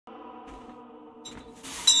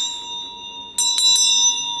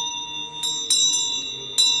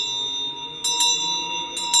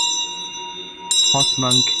Hot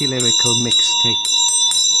Monkey Lyrical Mixtape.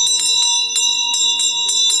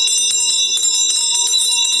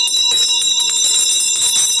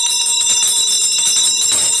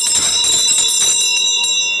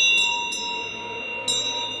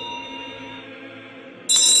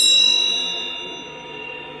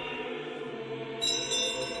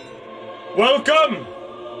 Welcome,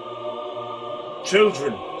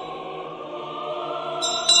 children.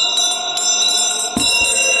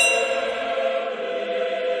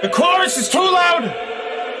 The chorus is too loud.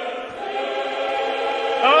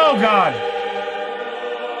 Oh, God.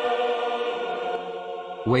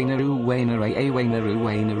 Wayneray.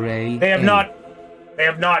 They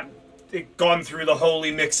have not gone through the holy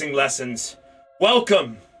mixing lessons.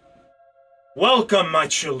 Welcome, my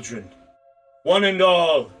children, one and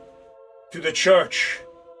all, to the Church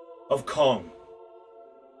of Kong.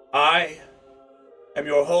 I am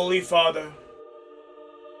your holy father,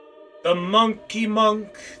 the monkey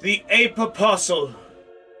monk, the ape apostle,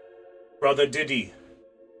 Brother Diddy.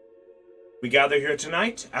 We gather here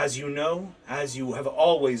tonight, as you know, as you have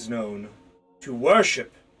always known, to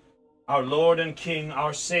worship our Lord and King,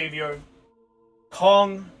 our Savior,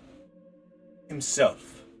 Kong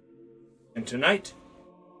himself. And tonight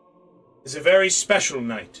is a very special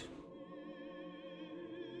night.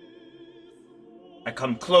 I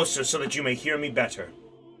come closer so that you may hear me better.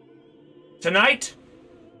 Tonight,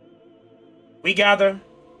 we gather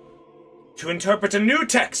to interpret a new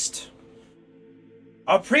text.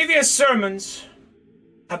 Our previous sermons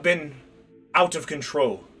have been out of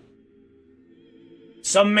control.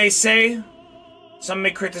 Some may say, some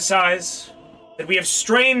may criticize, that we have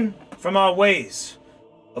strayed from our ways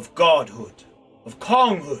of godhood, of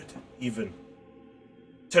Konghood even.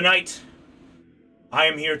 Tonight, I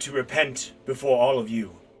am here to repent before all of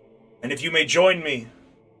you. And if you may join me,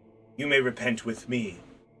 you may repent with me.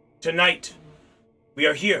 Tonight, we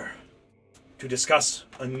are here to discuss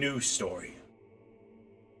a new story.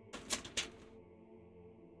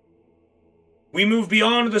 We move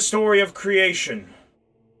beyond the story of creation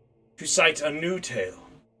to cite a new tale.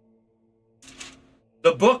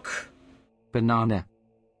 The book... Banana.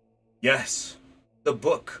 Yes, the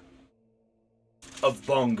book of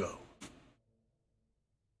Bongo.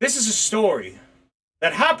 This is a story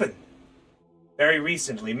that happened very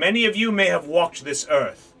recently. Many of you may have walked this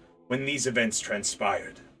earth when these events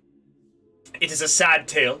transpired. It is a sad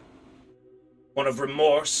tale, one of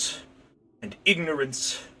remorse and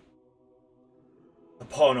ignorance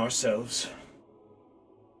upon ourselves.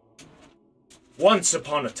 Once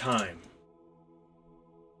upon a time,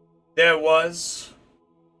 there was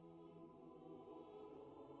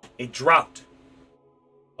a drought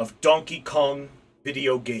of Donkey Kong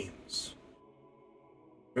video games.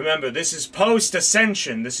 Remember, this is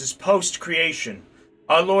post-ascension, this is post-creation.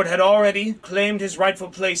 Our Lord had already claimed his rightful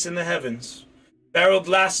place in the heavens, barrel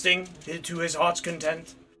blasting to his heart's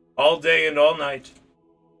content, all day and all night.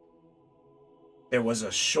 There was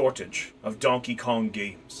a shortage of Donkey Kong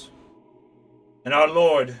games. And our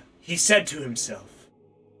Lord, he said to himself,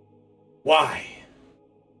 Why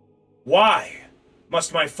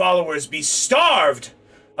must my followers be starved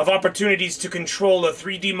of opportunities to control a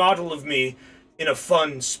 3D model of me in a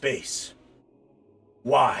fun space?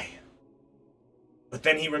 Why? But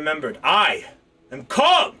then he remembered, I am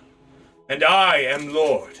Kong, and I am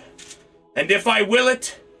Lord. And if I will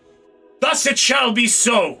it, thus it shall be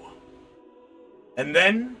so. And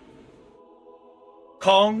then,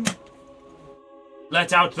 Kong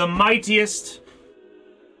let out the mightiest,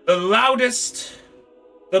 the loudest,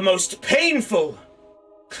 the most painful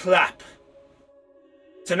clap.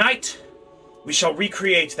 Tonight, we shall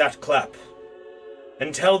recreate that clap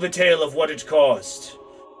and tell the tale of what it caused.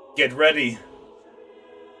 Get ready.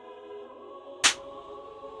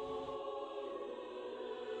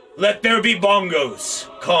 Let there be bongos,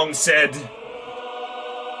 Kong said.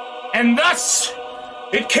 And thus,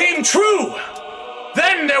 it came true.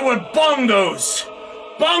 Then there were bongos.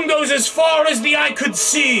 Bongos as far as the eye could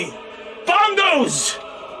see. Bongos!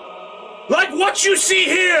 Like what you see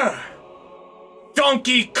here.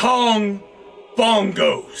 Donkey Kong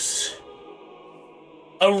bongos.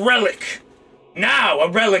 A relic. Now a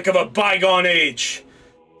relic of a bygone age.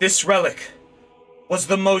 This relic was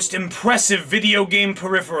the most impressive video game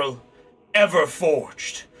peripheral ever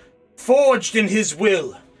forged. Forged in his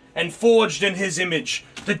will and forged in his image.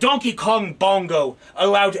 The Donkey Kong bongo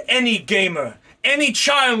allowed any gamer, any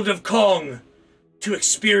child of Kong, to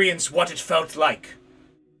experience what it felt like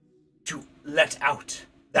to let out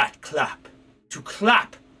that clap. To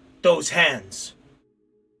clap those hands.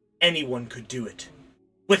 Anyone could do it.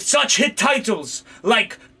 With such hit titles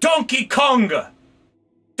like Donkey Konga,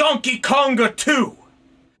 Donkey Konga 2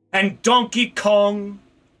 and Donkey Kong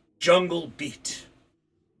Jungle Beat.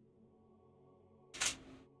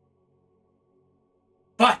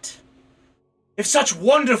 But if such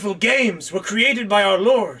wonderful games were created by our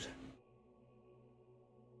Lord,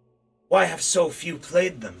 why have so few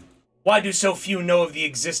played them? Why do so few know of the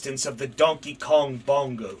existence of the Donkey Kong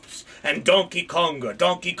Bongos and Donkey Konga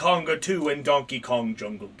 2 and Donkey Kong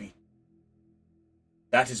Jungle Beat?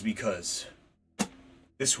 That is because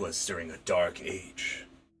this was during a dark age.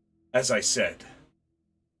 As I said,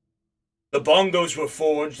 the bongos were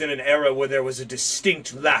forged in an era where there was a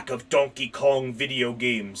distinct lack of Donkey Kong video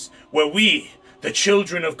games, where we, the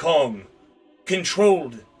children of Kong,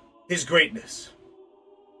 controlled his greatness.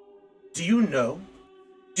 Do you know?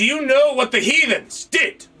 Do you know what the heathens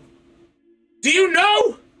did? Do you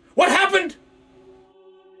know what happened?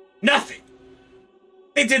 Nothing.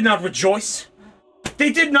 They did not rejoice.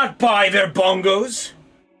 They did not buy their bongos.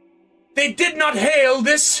 They did not hail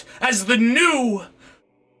this as the new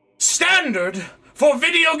standard for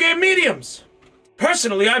video game mediums.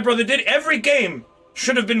 Personally, I, brother, did. Every game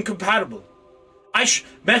should have been compatible.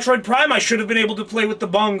 Metroid Prime, I should have been able to play with the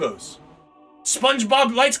bongos.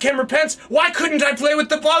 SpongeBob Lights Camera Pants, why couldn't I play with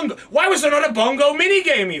the bongo? Why was there not a bongo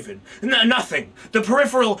minigame even? Nothing. The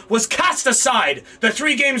peripheral was cast aside. The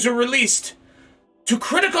 3 games were released to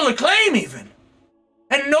critical acclaim even.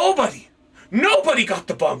 And nobody got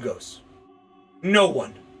the bongos. No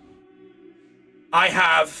one. I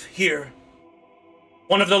have here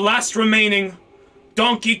one of the last remaining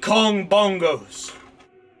Donkey Kong bongos.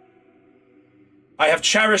 I have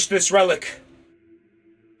cherished this relic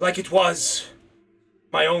like it was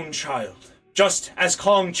my own child, just as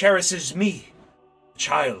Kong cherishes me, the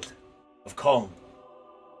child of Kong.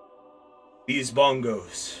 These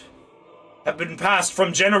bongos have been passed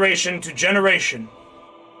from generation to generation,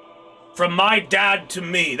 from my dad to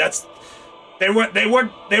me. They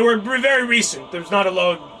were very recent. There's not a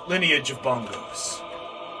long lineage of bongos.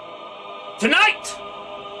 Tonight,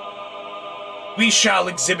 we shall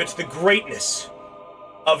exhibit the greatness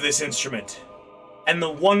of this instrument and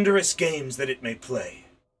the wondrous games that it may play.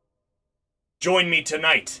 Join me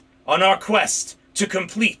tonight on our quest to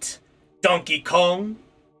complete Donkey Kong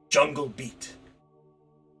Jungle Beat.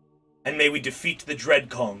 And may we defeat the Dread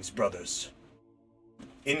Kongs, brothers.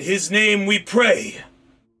 In his name we pray.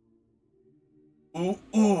 Ooh,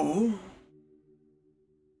 ooh.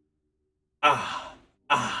 Ah,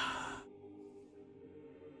 ah.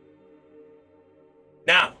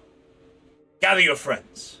 Now, gather your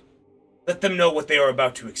friends. Let them know what they are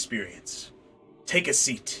about to experience. Take a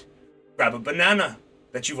seat, grab a banana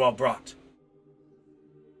that you've all brought,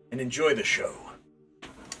 and enjoy the show.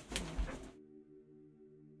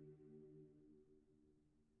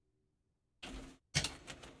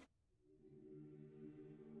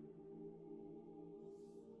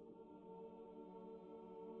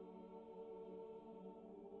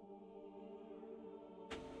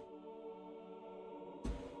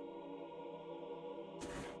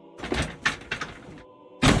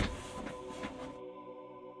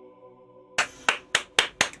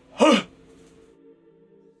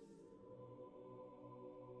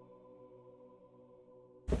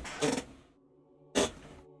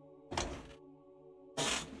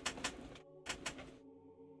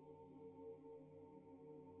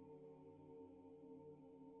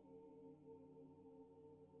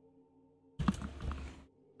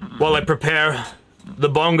 While I prepare the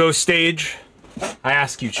bongo stage, I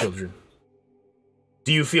ask you, children,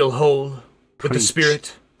 do you feel whole with the Preach,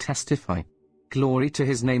 spirit? testify. Glory to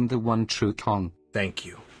his name, the one true Kong. Thank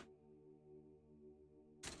you.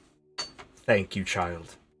 Thank you,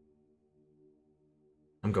 child.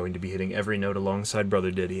 I'm going to be hitting every note alongside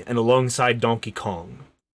Brother Diddy and alongside Donkey Kong.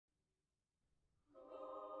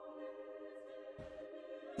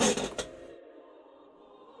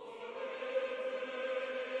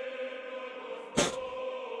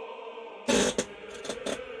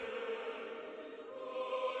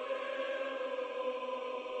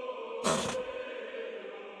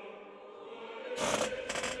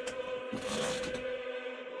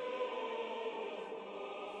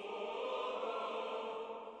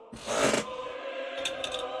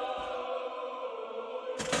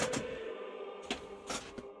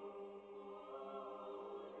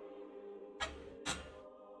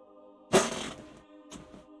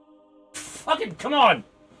 Fucking come on!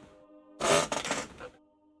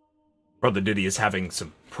 Brother Diddy is having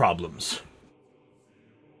some problems.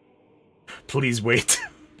 Please wait.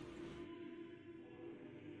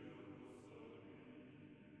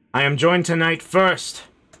 I am joined tonight first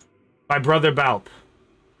by Brother Balp.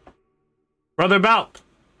 Brother Balp!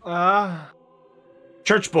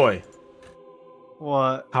 Church boy.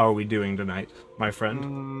 What? How are we doing tonight, my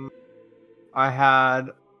friend? I had...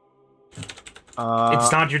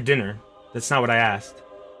 It's not your dinner. That's not what I asked.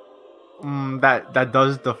 That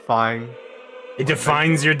does define... It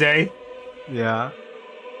defines your day? Yeah.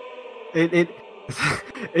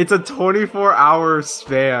 It's a 24-hour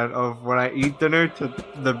span of when I eat dinner to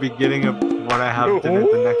the beginning of when I have dinner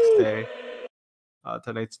the next day.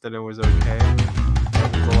 Tonight's dinner was okay.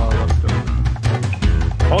 There's a lot left over.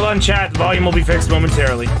 Hold on, chat. Volume will be fixed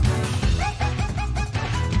momentarily.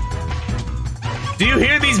 Do you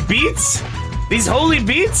hear these beats? These holy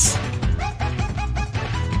beats?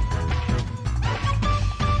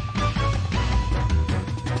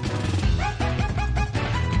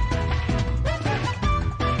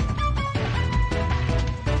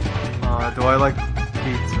 Do I like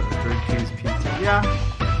pizza? Green cheese pizza? Yeah.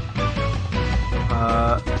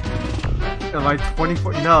 Am I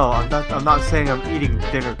 24? No, I'm not saying I'm eating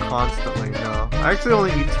dinner constantly, no. I actually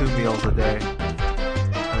only eat 2 meals a day.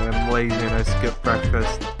 I am lazy and I skip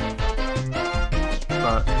breakfast.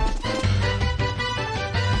 But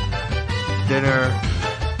dinner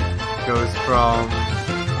goes from...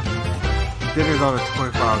 Dinner's on a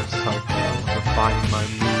 24-hour cycle, refining my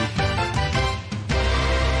mood.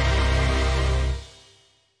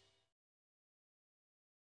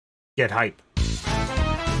 Get hype.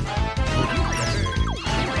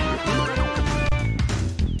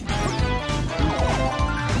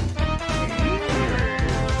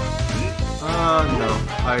 No.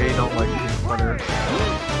 I don't like peanut butter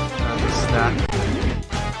as a snack.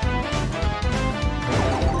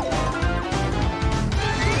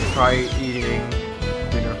 Try eating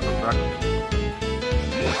dinner for breakfast.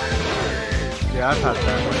 Yeah, I've had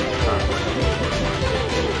that.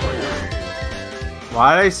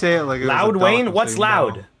 Why did I say it like it Loud, was a Wayne? What's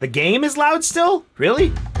loud? No. The game is loud still?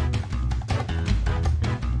 Really?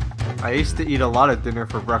 I used to eat a lot of dinner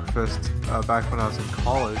for breakfast back when I was in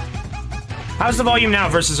college. How's the volume now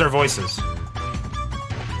versus our voices?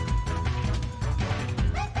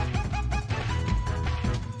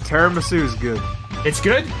 Tiramisu is good. It's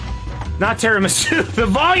good? Not tiramisu. The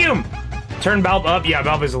volume! Turn Balb up. Yeah,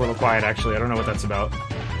 Balb is a little quiet, actually. I don't know what that's about.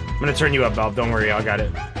 I'm gonna turn you up, Balb. Don't worry, I got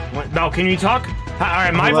it. Balb, can you talk?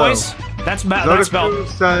 Alright, my voice? That's Balb.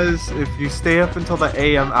 Says if you stay up until the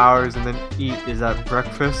AM hours and then eat, is that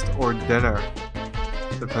breakfast or dinner?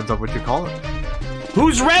 Depends on what you call it.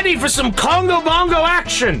 Who's ready for some Congo Bongo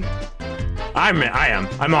action? I am.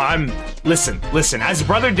 Listen. As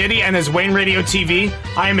Brother Diddy and as Wayneradiotv,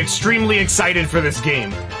 I am extremely excited for this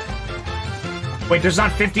game. Wait, there's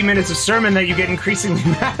not 50 minutes of sermon that you get increasingly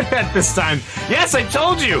mad at this time. Yes, I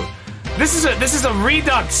told you. This is a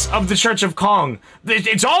redux of the Church of Kong.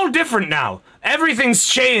 It's all different now. Everything's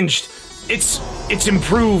changed. It's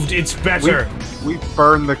improved. It's better. We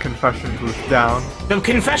burned the confession booth down. The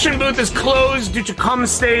confession booth is closed due to cum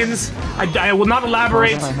stains. I will not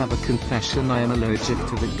elaborate. Father, I have a confession. I am allergic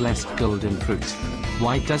to the blessed golden fruit.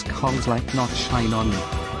 Why does Kong's light not shine on me?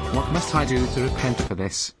 What must I do to repent for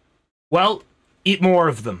this? Well, eat more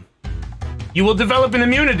of them. You will develop an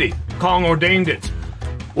immunity. Kong ordained it.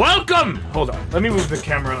 Welcome! Hold on. Let me move the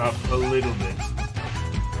camera up a little bit.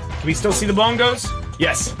 Can we still see the bongos?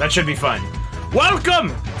 Yes, that should be fine.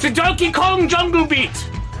 Welcome to Donkey Kong Jungle Beat!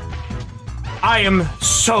 I am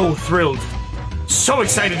so thrilled. So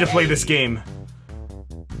excited to play this game.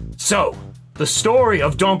 So, the story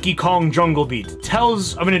of Donkey Kong Jungle Beat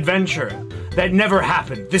tells of an adventure that never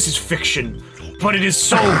happened. This is fiction, but it is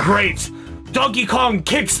so great. Donkey Kong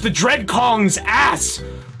kicks the Dread Kong's ass.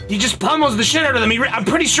 He just pummels the shit out of them. I'm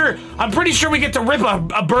pretty sure we get to rip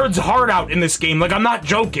a bird's heart out in this game. Like, I'm not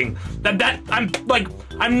joking. I'm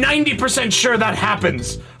 90% sure that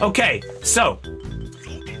happens. Okay, so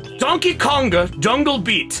Donkey Konga Jungle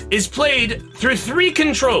Beat is played through 3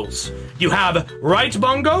 controls. You have right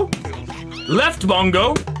bongo, left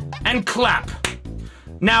bongo, and clap.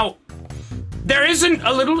 Now, there isn't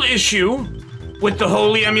a little issue with the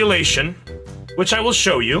holy emulation, which I will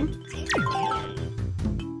show you.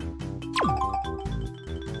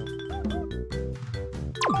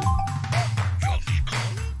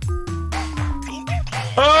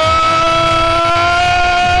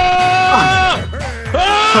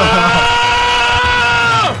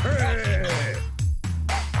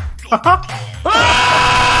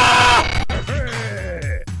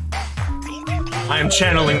 I am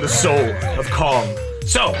channeling the soul of Kong.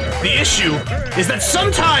 So, the issue is that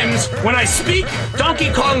sometimes when I speak,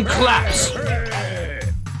 Donkey Kong claps.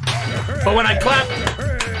 But when I clap...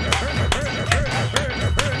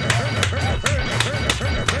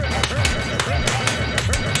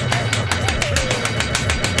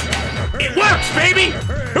 It works, baby!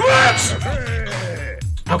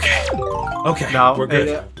 Okay, Now, we're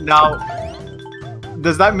good. Now,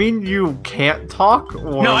 does that mean you can't talk?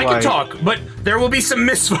 Or No, I can talk, but there will be some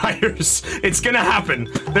misfires. It's gonna happen.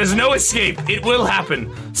 There's no escape. It will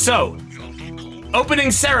happen. So, opening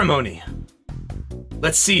ceremony.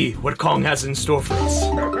 Let's see what Kong has in store for us.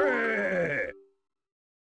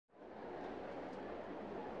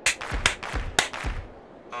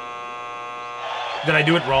 Did I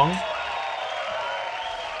do it wrong?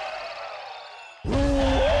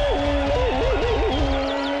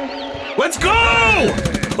 Let's go!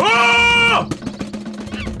 Oh!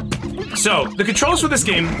 So, the controls for this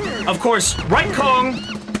game, of course, right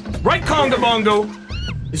conga bongo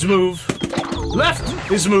is move,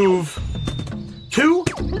 left is move, 2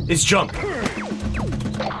 is jump.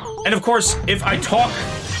 And of course, if I talk,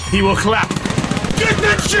 he will clap. Get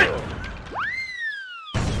that shit!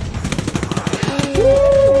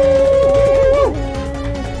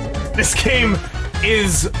 This game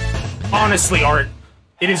is honestly art.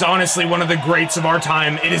 It is honestly one of the greats of our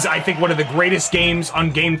time. It is, I think, one of the greatest games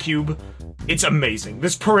on GameCube. It's amazing.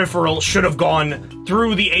 This peripheral should have gone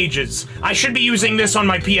through the ages. I should be using this on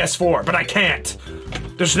my PS4, but I can't.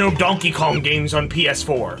 There's no Donkey Kong games on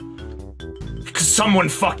PS4. Because someone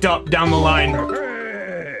fucked up down the line.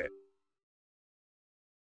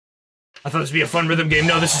 I thought this would be a fun rhythm game.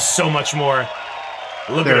 No, this is so much more.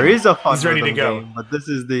 Look at him. There is a fun He's ready to go. game, but this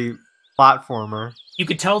is the platformer. You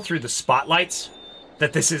could tell through the spotlights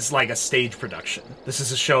that this is like a stage production. This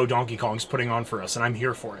is a show Donkey Kong's putting on for us, and I'm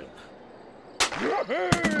here for it.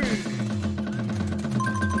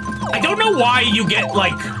 I don't know why you get,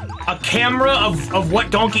 like, a camera of what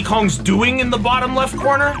Donkey Kong's doing in the bottom left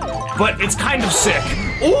corner, but it's kind of sick.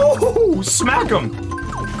 Ooh, smack him!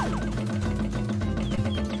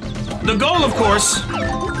 The goal, of course,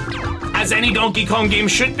 as any Donkey Kong game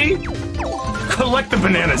should be, collect the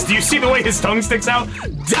bananas. Do you see the way his tongue sticks out?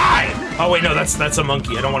 Die! Oh wait, no, that's a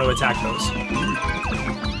monkey. I don't want to attack those.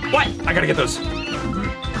 What? I gotta get those.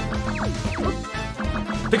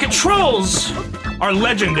 The controls are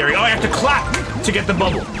legendary. Oh, I have to clap to get the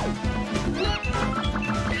bubble.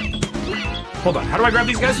 Hold on, how do I grab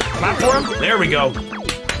these guys? Clap for them? There we go.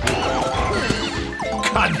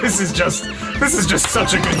 God, this is just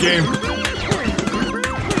such a good game.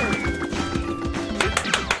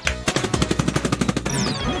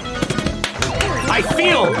 I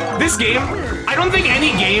feel this game, I don't think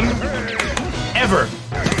any game ever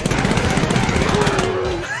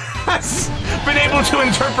has been able to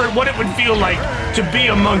interpret what it would feel like to be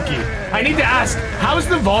a monkey. I need to ask, how's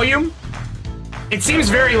the volume? It seems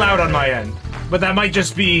very loud on my end, but that might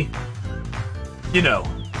just be, you know,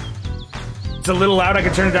 it's a little loud. I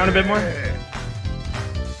can turn it down a bit more.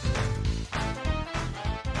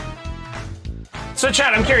 So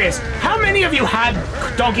chat, I'm curious, how many of you had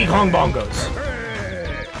Donkey Kong bongos?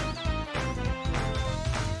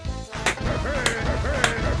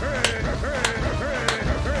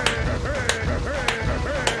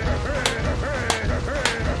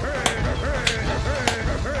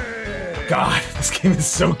 God, this game is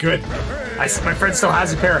so good. My friend still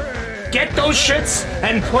has a pair. Get those shits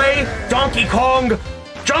and play Donkey Kong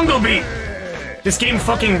Jungle Beat. This game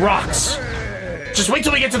fucking rocks. Just wait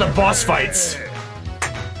till we get to the boss fights.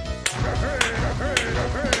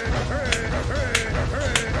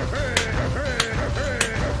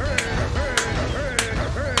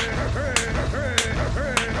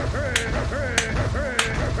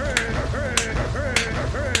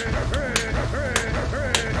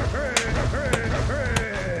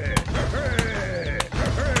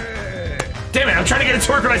 Damn it, I'm trying to get it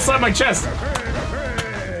to work when I slap my chest.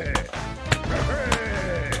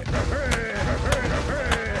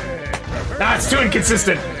 Ah, it's too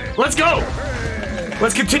inconsistent. Let's go!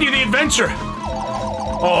 Let's continue the adventure.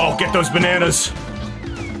 Oh, get those bananas.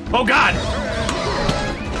 Oh, God!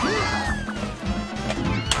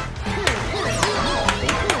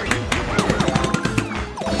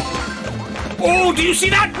 Oh, do you see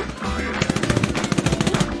that?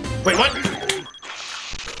 Wait, what?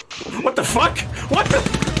 What the fuck? What the?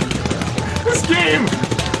 This game!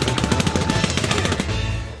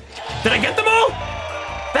 Did I get them all?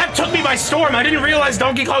 That took me by storm. I didn't realize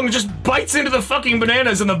Donkey Kong just bites into the fucking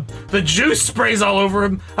bananas and the juice sprays all over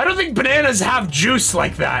him. I don't think bananas have juice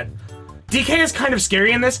like that. DK is kind of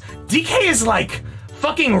scary in this. DK is like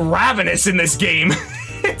fucking ravenous in this game.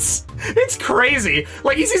 It's crazy.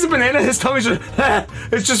 Like he sees a banana, his tongue is just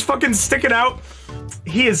it's just fucking sticking out.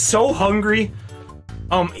 He is so hungry.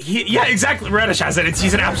 Yeah, exactly. Radish has it.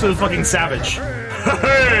 He's an absolute fucking savage.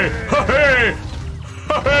 Hey, hey,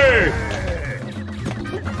 hey.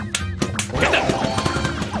 Get them!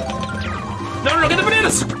 No, get the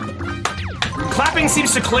bananas! Clapping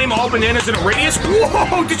seems to claim all bananas in a radius.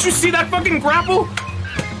 Whoa! Did you see that fucking grapple?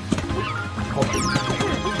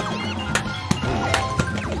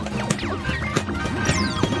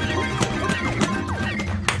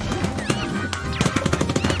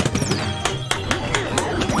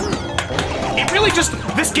 It really just,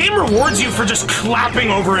 this game rewards you for just clapping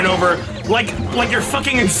over and over, like you're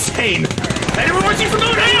fucking insane. And it rewards you for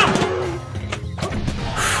going ham!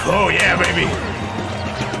 Oh yeah, baby.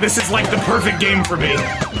 This is like the perfect game for me.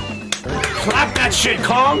 Clap that shit,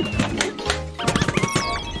 Kong!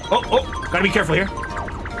 Oh, gotta be careful here.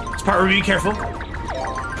 This part where we be careful.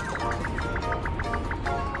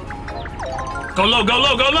 Go low, go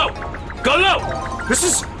low, go low! Go low! This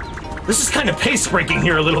is kind of pace breaking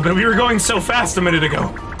here a little bit. We were going so fast a minute ago.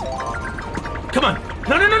 Come on.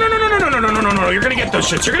 No, you're gonna get those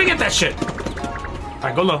shits. You're gonna get that shit.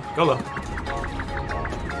 Alright, go low, go low.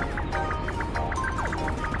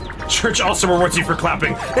 Church also rewards you for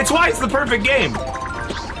clapping. It's why it's the perfect game.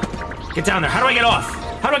 Get down there. How do I get off?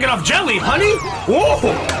 How do I get off? Jelly, honey? Whoa!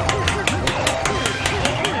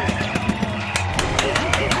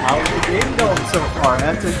 How's the game going so far? I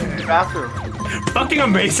have to use the bathroom. Fucking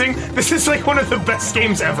amazing. This is like one of the best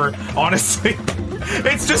games ever, honestly.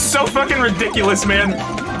 It's just so fucking ridiculous, man.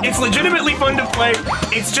 It's legitimately fun to play.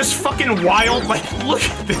 It's just fucking wild. Like, look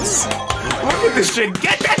at this. Look at this shit.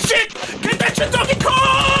 Get that shit! Get that shit, Donkey Kong!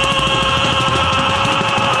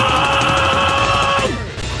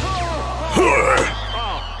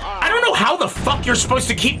 I don't know how the fuck you're supposed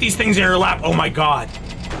to keep these things in your lap. Oh my god.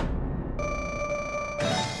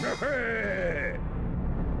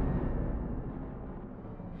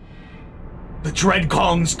 The Dread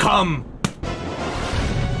Kongs come!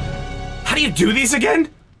 How do you do these again?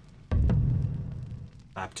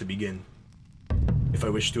 Clap to begin. If I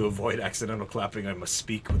wish to avoid accidental clapping, I must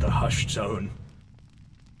speak with a hushed tone.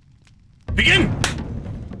 Begin!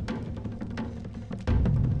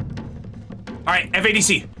 Alright,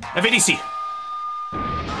 FADC. FADC.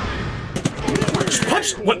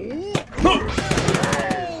 Punch! What? Oh.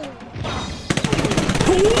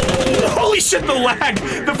 Holy shit, the lag!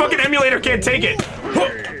 The fucking emulator can't take it!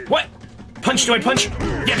 What? Punch, do I punch?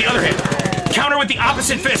 Yeah, the other hit. Counter with the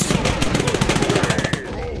opposite fist.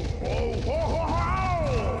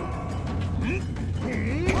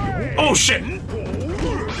 Oh shit!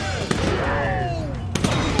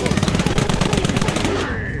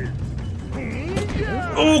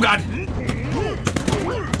 Oh god!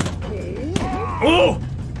 Oh!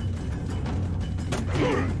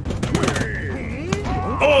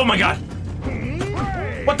 Oh my god!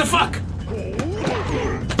 What the fuck?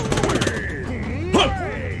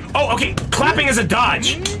 Oh, okay. Clapping is a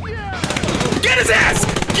dodge. Get his ass!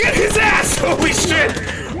 Get his ass! Holy shit!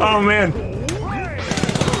 Oh man.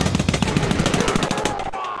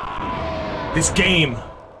 This game.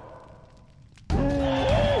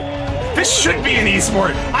 This should be an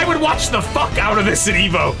esport. I would watch the fuck out of this at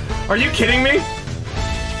Evo. Are you kidding me?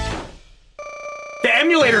 The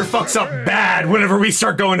emulator fucks up bad whenever we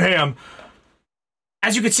start going ham.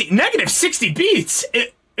 As you can see, negative 60 beats.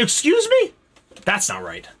 Excuse me? That's not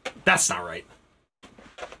right. That's not right.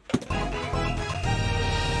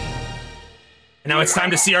 And now it's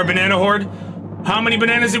time to see our banana horde. How many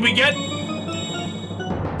bananas did we get?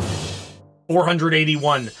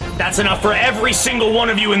 481. That's enough for every single one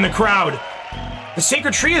of you in the crowd. The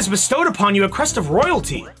sacred tree has bestowed upon you a crest of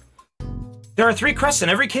royalty. There are 3 crests in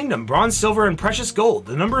every kingdom, bronze, silver, and precious gold.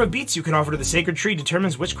 The number of beats you can offer to the sacred tree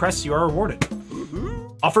determines which crests you are awarded.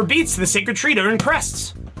 Offer beats to the sacred tree to earn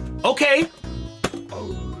crests. Okay.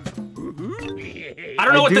 I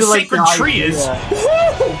don't know what the sacred tree is.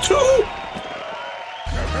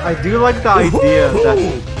 I do like the idea that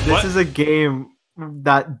this is a game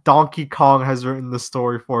that Donkey Kong has written the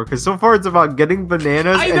story for, because so far it's about getting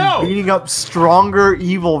bananas and beating up stronger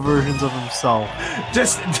evil versions of himself.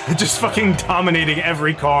 Just fucking dominating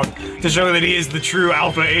every Kong to show that he is the true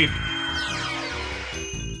alpha ape.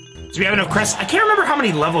 Do we have enough crests? I can't remember how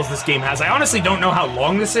many levels this game has. I honestly don't know how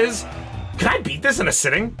long this is. Can I beat this in a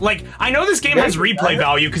sitting? Like, I know this game has replay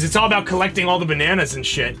value because it's all about collecting all the bananas and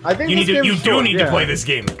shit. I think you do need to play this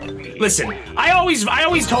game. Listen, I always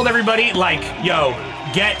told everybody, like, yo,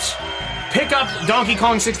 pick up Donkey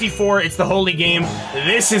Kong 64. It's the holy game.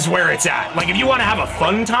 This is where it's at. Like, if you want to have a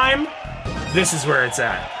fun time, this is where it's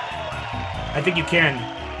at. I think you can.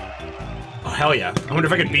 Oh, hell yeah. I wonder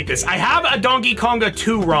if I could beat this. I have a Donkey Konga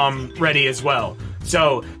 2 ROM ready as well.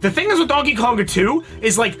 So, the thing is with Donkey Konga 2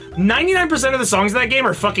 is like 99% of the songs in that game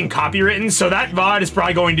are fucking copywritten, so that VOD is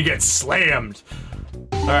probably going to get slammed.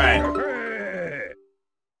 Alright.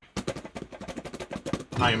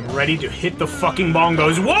 I am ready to hit the fucking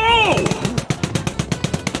bongos. Whoa!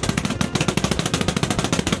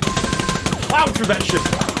 plowed through that shit.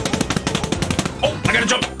 Oh, I gotta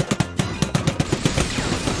jump.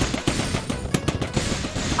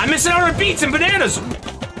 I'm missing out on beets and bananas.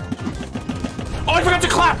 Oh, I forgot to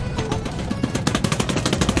clap.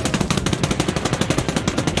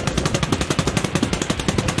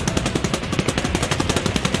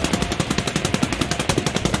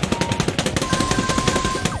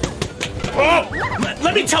 Oh,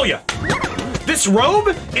 let me tell you, this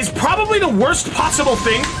robe is probably the worst possible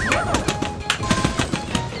thing.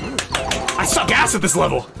 I suck ass at this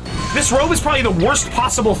level. This robe is probably the worst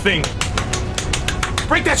possible thing.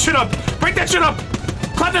 Break that shit up! Break that shit up!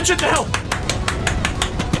 Clap that shit to hell!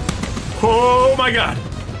 Oh my god.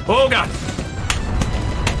 Oh god.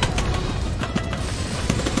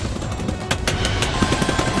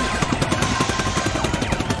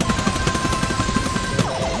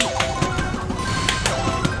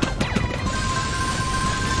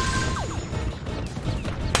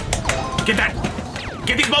 Get that!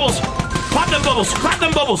 Get these bubbles! Pop them bubbles! Clap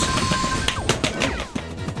them bubbles!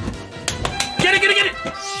 Get it, get it, get it!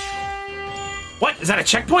 What? Is that a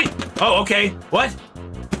checkpoint? Oh, okay. What?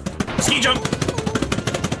 Ski jump!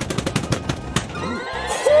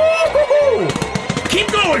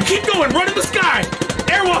 Keep going, run in the sky!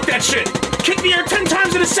 Airwalk that shit! Kick the air 10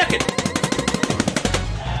 times in a second!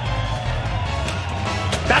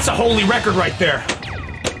 That's a holy record right there.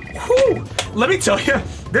 Whew. Let me tell you,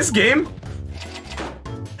 this game,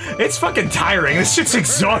 it's fucking tiring. This shit's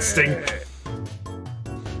exhausting.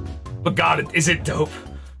 But god, is it dope.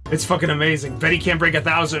 It's fucking amazing. Betty can't break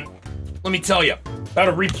 1,000. Let me tell you, about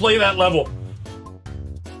to replay that level.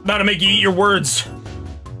 About to make you eat your words.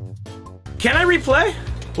 Can I replay?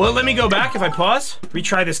 Well, let me go back if I pause.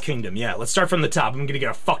 Retry this kingdom. Yeah, let's start from the top. I'm gonna get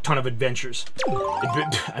a fuck ton of adventures.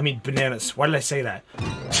 I mean, bananas. Why did I say that?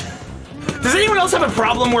 Does anyone else have a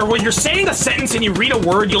problem where when you're saying a sentence and you read a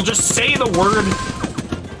word, you'll just say the word?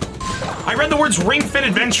 I read the words Ring Fit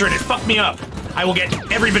Adventure and it fucked me up. I will get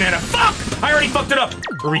every banana. Fuck! I already fucked it up.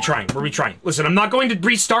 We're retrying. We're retrying. Listen, I'm not going to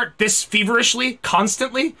restart this feverishly,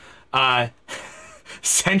 constantly.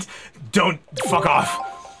 Don't fuck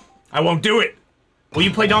off. I won't do it. Will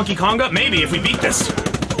you play Donkey Konga? Maybe, if we beat this.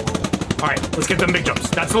 Alright, let's get them big jumps.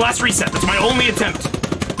 That's the last reset. That's my only attempt.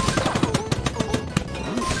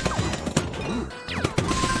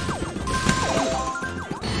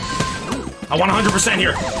 I want 100%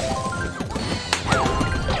 here.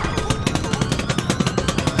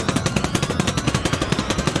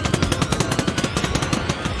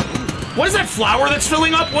 What is that flower that's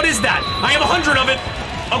filling up? What is that? I have 100 of it.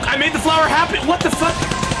 Oh, I made the flower happen. What the fuck?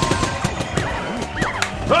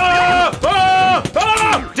 Ah! Ah!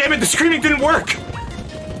 Ah! Damn it, the screaming didn't work.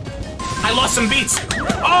 I lost some beats.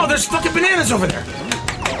 Oh, there's fucking bananas over there.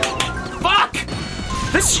 Fuck!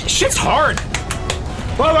 This shit's hard.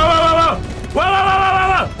 Whoa, whoa, whoa, whoa, whoa! Whoa, whoa,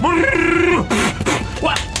 whoa, whoa, whoa!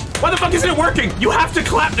 What? Why the fuck isn't it working? You have to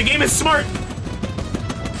clap. The game is smart.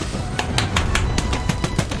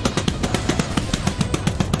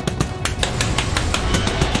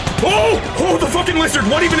 Oh! Oh, the fucking lizard!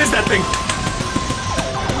 What even is that thing?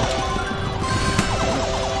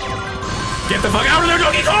 Get the fuck out of there,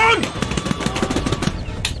 Donkey Kong!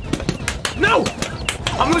 No!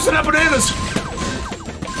 I'm losing out bananas!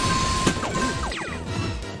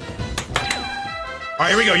 Alright,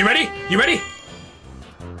 here we go. You ready? You ready?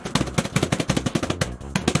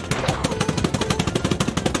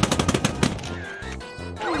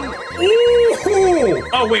 Ooh!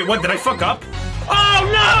 Oh, wait, what? Did I fuck up? Oh,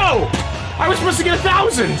 no! I was supposed to get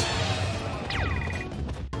 1,000!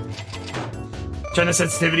 Turn the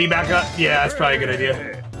sensitivity back up? Yeah, that's probably a good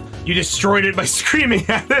idea. You destroyed it by screaming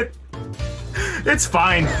at it. It's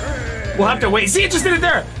fine. We'll have to wait. See, it just did it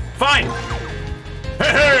there. Fine.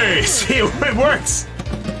 Hey! See, it works.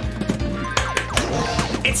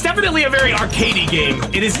 It's definitely a very arcadey game.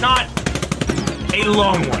 It is not a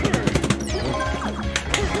long one.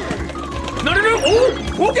 No, no, no! Oh!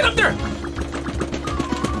 Oh, get up there!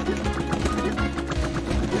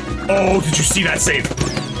 Oh, did you see that save?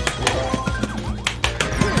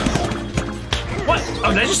 What?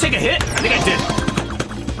 Oh, did I just take a hit? I think I did.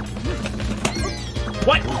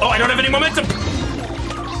 What? Oh, I don't have any momentum.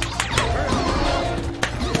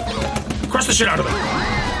 Crush the shit out of it.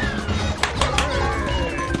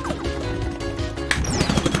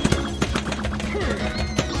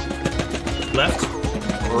 Left,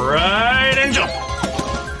 right, and jump.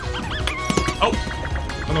 Oh,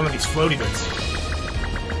 one of these floaty bits.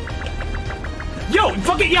 Yo,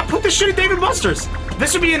 fuck it, yeah, put this shit at Dave & Buster's.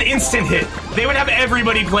 This would be an instant hit. They would have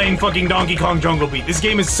everybody playing fucking Donkey Kong Jungle Beat. This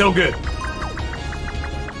game is so good.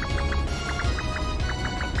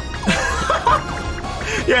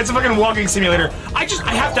 Yeah, it's a fucking walking simulator. I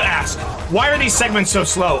have to ask, why are these segments so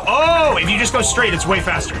slow? Oh, if you just go straight, it's way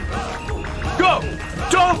faster. Go!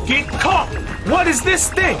 Donkey Kong! What is this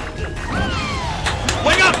thing?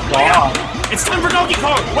 Wake up! Wake up! It's time for Donkey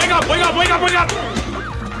Kong! Wake up! Wake up! Wake up! Wake up!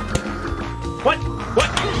 What? What?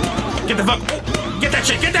 Get the fuck... Get that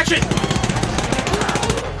shit! Get that shit!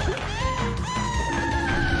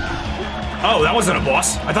 Oh, that wasn't a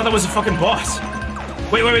boss. I thought that was a fucking boss.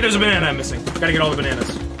 Wait, wait, wait, there's a banana I'm missing. Gotta get all the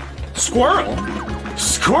bananas. Squirrel?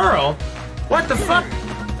 Squirrel? What the fuck?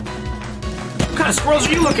 What kind of squirrels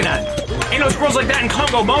are you looking at? Ain't no squirrels like that in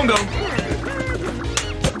Congo Bongo.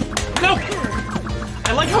 No!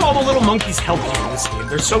 I like how all the little monkeys help you in this game.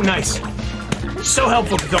 They're so nice. So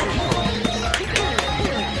helpful to Donkey Kong.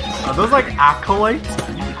 Are those like acolytes?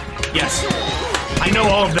 Yes. I know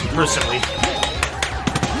all of them personally.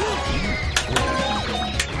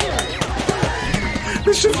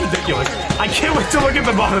 This shit's ridiculous. I can't wait to look at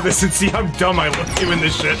the bottom of this and see how dumb I look doing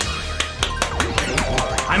this shit.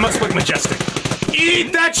 I must look majestic.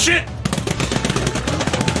 Eat that shit!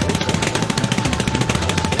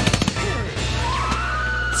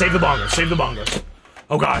 Save the bongos, save the bongos.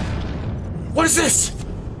 Oh god. What is this?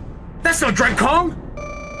 That's no Dread Kong!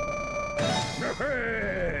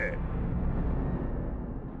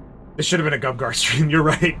 This should have been a Gubgar stream, you're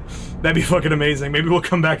right. That'd be fucking amazing. Maybe we'll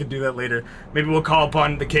come back and do that later. Maybe we'll call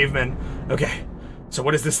upon the cavemen. Okay, so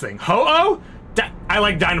what is this thing? Ho-Oh? I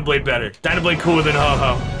like Dynablade better. Dynablade cooler than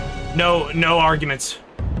Ho-Ho. No arguments.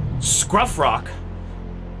 Scruff Rock.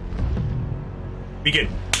 Begin.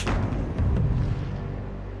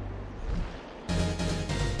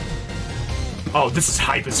 Oh, this is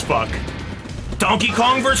hype as fuck. Donkey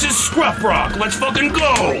Kong versus Scruff Rock. Let's fucking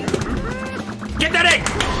go! Get that egg!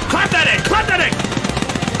 Clap that egg! Clap that egg!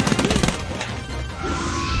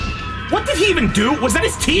 What did he even do? Was that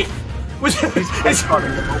his teeth? Was his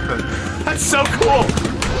open? That's so cool!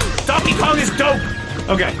 Donkey Kong is dope!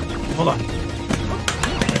 Okay, hold on.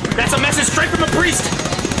 That's a message straight from a priest!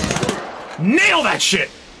 Nail that shit!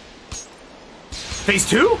 Phase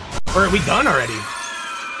 2? Or are we done already?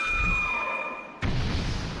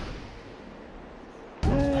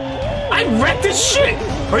 I wrecked this shit!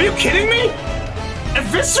 Are you kidding me?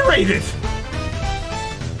 Eviscerated!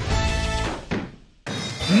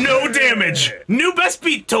 No damage! New best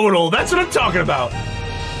beat total! That's what I'm talking about!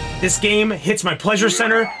 This game hits my pleasure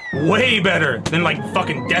center way better than like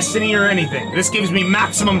fucking Destiny or anything. This gives me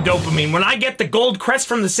maximum dopamine. When I get the gold crest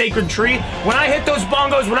from the sacred tree, when I hit those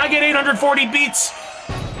bongos, when I get 840 beats,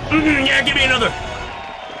 yeah, give me another.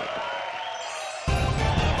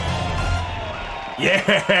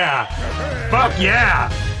 Yeah! Fuck yeah!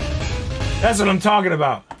 That's what I'm talking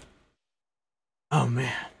about. Oh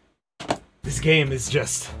man. This game is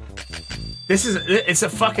just... This is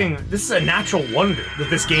a natural wonder that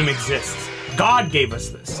this game exists. God gave us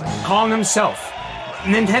this. Kong himself.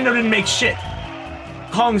 Nintendo didn't make shit.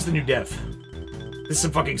 Kong's the new dev. This is some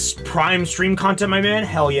fucking prime stream content, my man?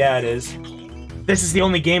 Hell yeah, it is. This is the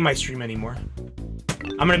only game I stream anymore.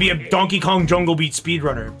 I'm gonna be a Donkey Kong Jungle Beat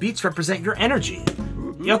speedrunner. Beats represent your energy.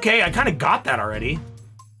 Okay, I kinda got that already.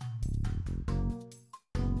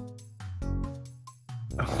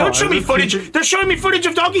 Don't show me footage! They're showing me footage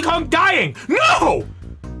of Donkey Kong dying! No!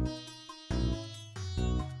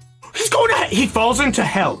 He's going to he falls into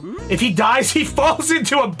hell. If he dies, he falls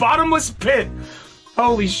into a bottomless pit.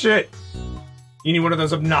 Holy shit. You need one of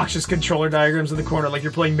those obnoxious controller diagrams in the corner like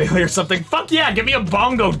you're playing Melee or something. Fuck yeah, give me a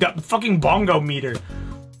fucking bongo meter.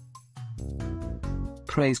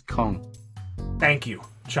 Praise Kong. Thank you,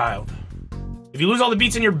 child. If you lose all the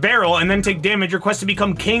beats in your barrel and then take damage, your quest to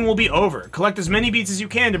become king will be over. Collect as many beats as you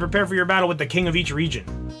can to prepare for your battle with the king of each region.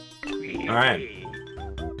 Alright.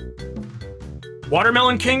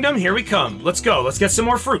 Watermelon Kingdom, here we come. Let's go, let's get some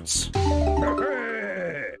more fruits.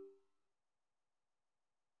 I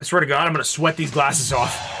swear to God, I'm gonna sweat these glasses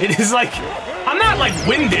off. It is like, I'm not like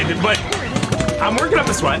winded, but I'm working up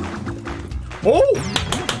the sweat.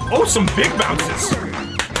 Oh, some big bounces.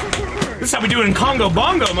 This is how we do it in Congo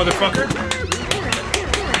Bongo, motherfucker.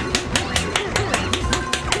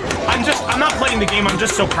 I'm not playing the game, I'm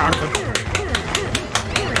just so proud of him.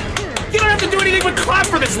 You don't have to do anything but clap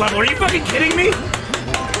for this level, are you fucking kidding me?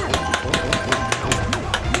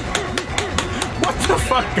 What the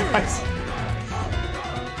fuck, guys?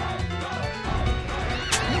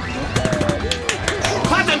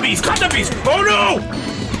 Clap them bees, clap them bees! Oh no!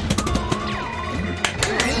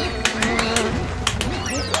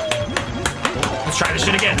 Let's try this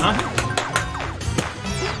shit again, huh?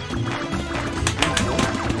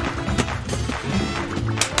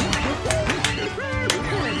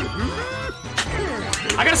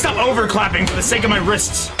 I gotta stop overclapping for the sake of my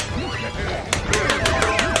wrists.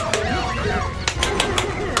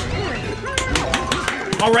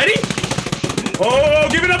 Already? Oh,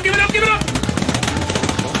 give it up, give it up, give it up!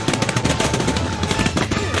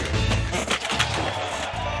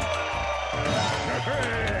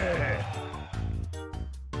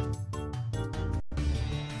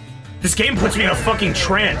 This game puts me in a fucking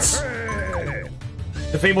trance.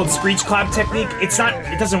 The fabled screech clap technique, it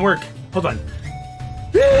doesn't work. Hold on.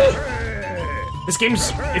 This game's,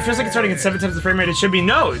 it feels like it's running at 7 times the frame rate it should be.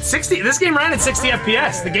 No, it's 60, this game ran at 60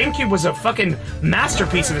 FPS. The GameCube was a fucking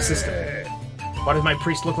masterpiece of a system. Why does my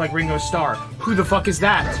priest look like Ringo Starr? Who the fuck is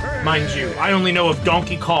that, mind you? I only know of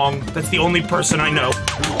Donkey Kong. That's the only person I know.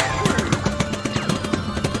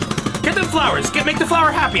 Get them flowers. Make the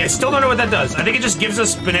flower happy. I still don't know what that does. I think it just gives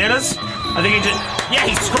us bananas. I think it just... Yeah,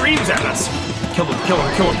 he screams at us. Kill him, kill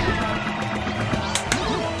him, kill him.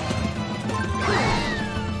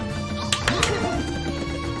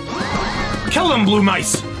 Kill them, blue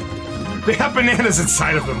mice. They have bananas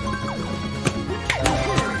inside of them.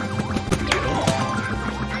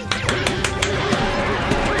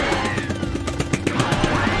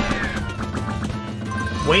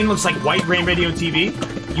 Wayne looks like white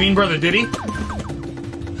Wayneradiotv. You mean Brother Diddy?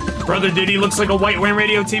 Brother Diddy looks like a white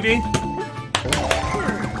Wayneradiotv?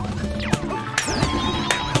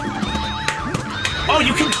 Oh,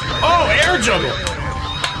 you can... Oh, air juggle!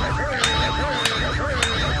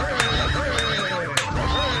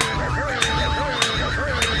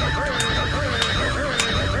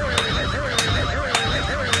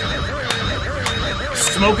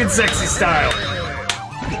 Smoking sexy style.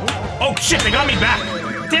 Oh shit, they got me back!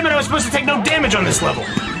 Damn it, I was supposed to take no damage on this level.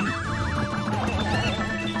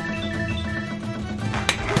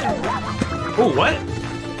 Oh, what?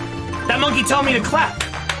 That monkey told me to clap.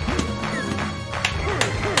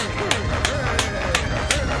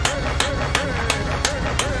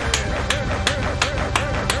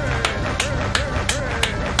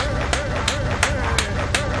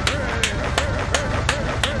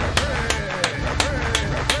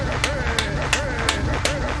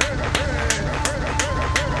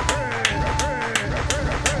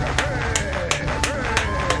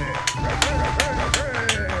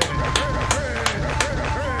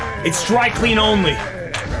 It's dry clean only.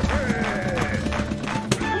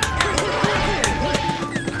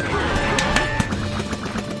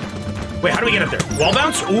 Wait, how do we get up there? Wall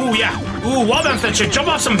bounce? Ooh, yeah. Ooh, wall bounce that shit. Jump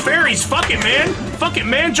off some ferries. Fuck it, man. Fuck it,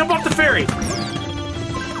 man. Jump off the ferry.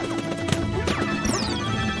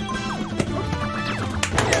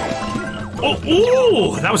 Oh,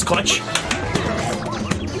 ooh, that was clutch.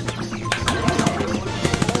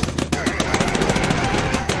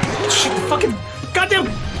 Shit, the fucking goddamn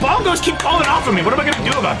bongos keep falling off of me. What am I gonna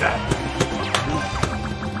do about that?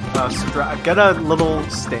 Get a little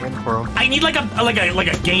stand for him. I need like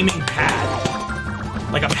a gaming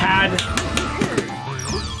pad. Like a pad.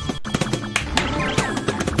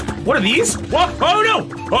 What are these? What? Oh no!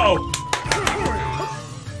 Uh-oh.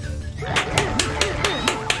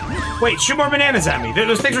 Wait, shoot more bananas at me.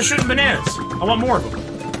 Those things are shooting bananas. I want more of them.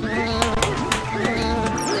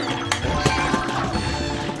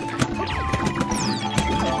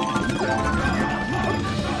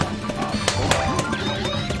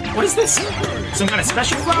 What is this? Some kind of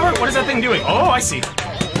special flower? What is that thing doing? Oh, I see.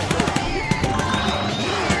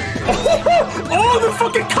 Oh, the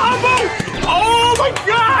fucking combo! Oh my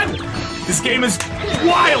god! This game is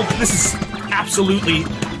wild. This is absolutely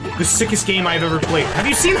the sickest game I've ever played. Have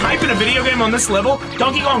you seen hype in a video game on this level?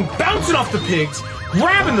 Donkey Kong bouncing off the pigs,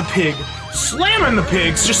 grabbing the pig, slamming the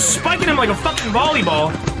pigs, just spiking him like a fucking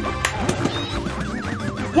volleyball.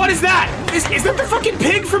 What is that? Is that the fucking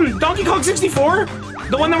pig from Donkey Kong 64?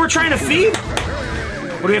 The one that we're trying to feed?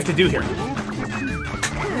 What do we have to do here?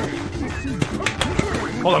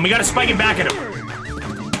 Hold on, we gotta spike it back at him.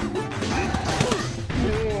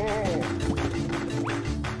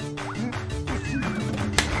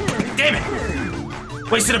 Damn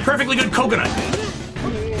it! Wasted a perfectly good coconut.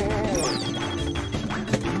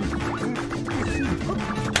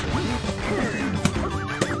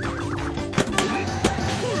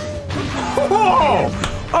 Whoa!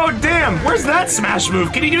 Oh damn! Where's that smash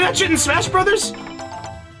move? Can he do that shit in Smash Brothers?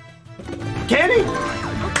 Can he?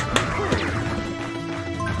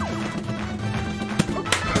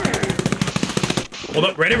 Hold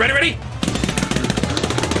up! Ready? Ready? Ready?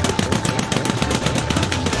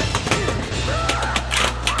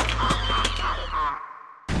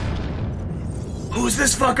 Who's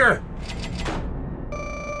this fucker?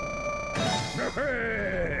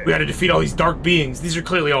 We gotta defeat all these dark beings. These are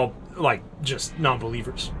clearly all, like, just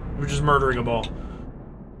non-believers. We're just murdering them all.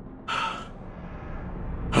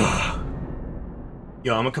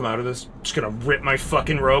 Yo, I'm gonna come out of this. Just gonna rip my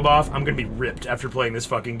fucking robe off. I'm gonna be ripped after playing this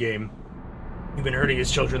fucking game. You've been hurting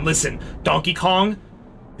his children. Listen, Donkey Kong,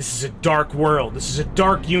 this is a dark world. This is a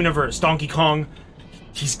dark universe. Donkey Kong,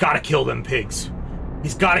 he's gotta kill them pigs.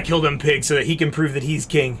 He's gotta kill them pigs so that he can prove that he's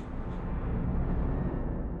king.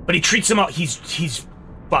 But he treats them out. He's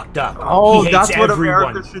fucked up. Oh, he hates that's what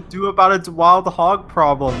everyone. America should do about its wild hog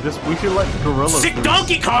problem. We should let gorillas Sick loose.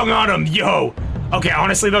 Donkey Kong on him, yo! Okay,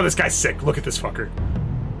 honestly though, this guy's sick. Look at this fucker.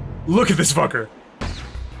 Look at this fucker.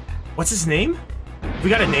 What's his name? We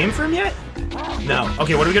got a name for him yet? No.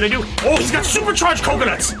 Okay, what are we gonna do? Oh, he's got supercharged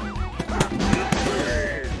coconuts!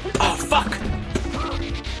 Oh, fuck!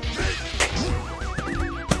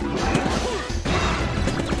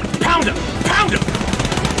 Pound him! Pound him!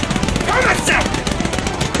 Pound that down!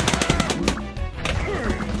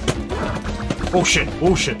 Oh shit,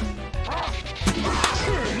 oh shit.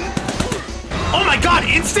 Oh my god,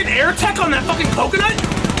 instant air tech on that fucking coconut?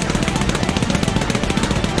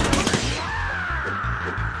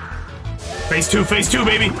 Phase two,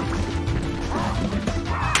 baby.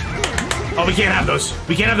 Oh, we can't have those.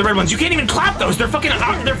 We can't have the red ones. You can't even clap those. They're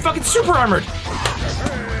fucking super armored.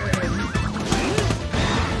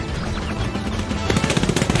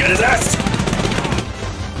 Get his ass.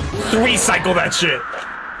 3-cycle that shit.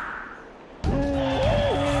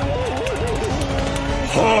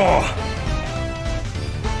 Oh.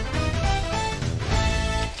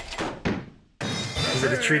 Is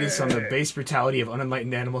it a treatise on the base brutality of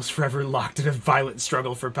unenlightened animals forever locked in a violent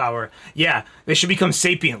struggle for power? Yeah, they should become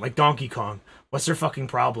sapient like Donkey Kong. What's their fucking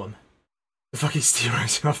problem? The fucking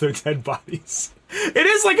steroids off their dead bodies. It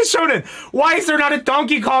is like a shonen. Why is there not a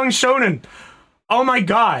Donkey Kong shonen? Oh my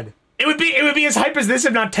god. It would be as hype as this,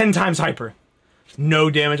 if not 10 times hyper. No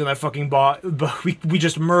damage on that fucking bot, but we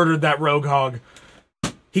just murdered that rogue hog.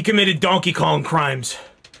 He committed Donkey Kong crimes.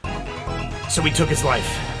 So we took his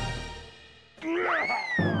life.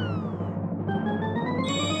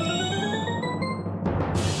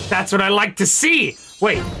 That's what I like to see!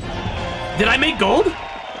 Wait, did I make gold?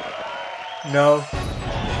 No.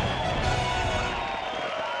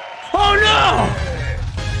 Oh no!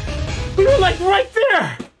 We were like right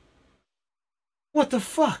there! What the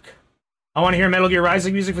fuck? I want to hear Metal Gear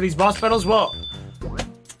Rising music for these boss battles? Well,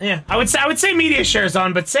 yeah, I would say media shares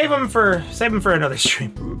on, but save them for another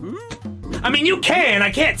stream. I mean, you can,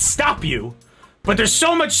 I can't stop you, but there's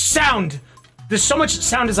so much sound. There's so much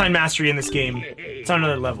sound design mastery in this game. It's on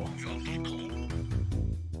another level.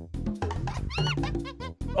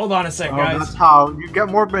 Hold on a sec, guys. That's how you get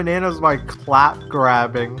more bananas by clap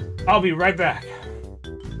grabbing. I'll be right back.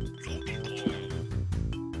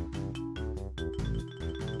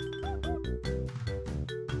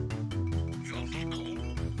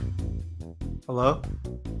 Hello?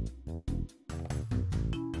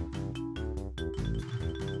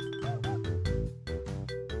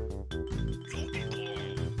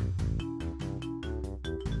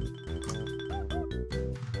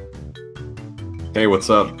 Hey, what's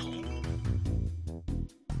up?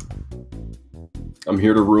 I'm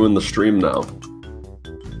here to ruin the stream now.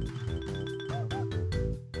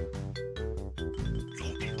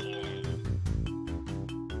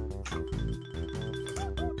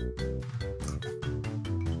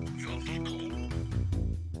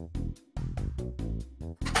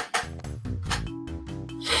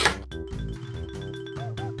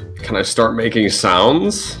 Can I start making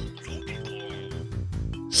sounds?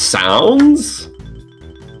 Sounds?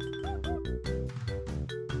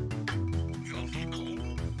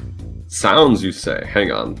 Sounds, you say?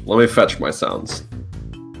 Hang on, let me fetch my sounds.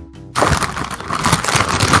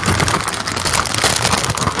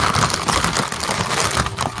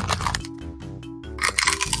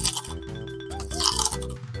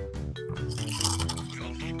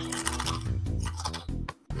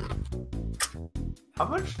 How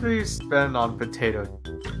much do you spend on potato?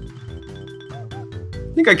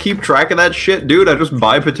 I think I keep track of that shit, dude. I just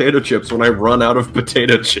buy potato chips when I run out of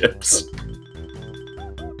potato chips.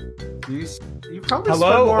 You probably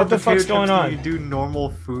Hello? spend more What the on fuck's potato going chips on? than you do normal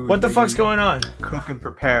food. What the that fuck's you going on? Cook and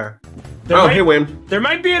prepare. Hey, Wayne. There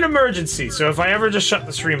might be an emergency, so if I ever just shut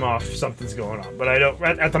the stream off, something's going on. But I don't.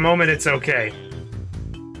 At the moment, it's okay.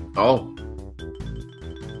 Oh.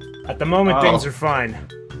 At the moment, things are fine.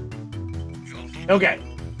 Okay.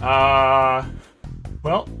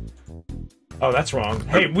 Well. Oh, that's wrong.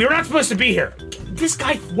 Hey, we were not supposed to be here. This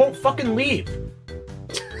guy won't fucking leave.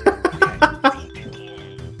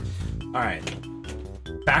 Alright.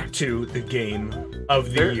 Back to the game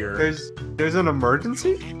of the year. There's an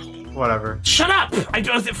emergency? Whatever. Shut up! I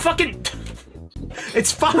don't fucking.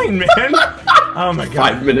 It's fine, man. Oh my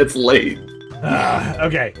god. 5 minutes late.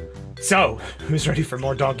 Okay. So, who's ready for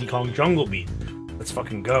more Donkey Kong Jungle Beat? Let's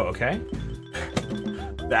fucking go, okay?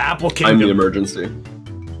 The Apple Kingdom. I'm the emergency.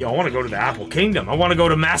 Yo, I want to go to the Apple Kingdom. I want to go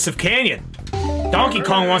to Massive Canyon. Donkey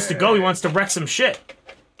Kong wants to go. He wants to wreck some shit.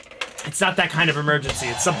 It's not that kind of emergency.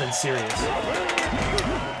 It's something serious.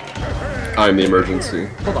 I'm the emergency.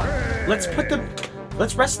 Hold on. Let's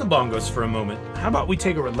rest the bongos for a moment. How about we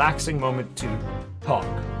take a relaxing moment to talk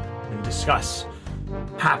and discuss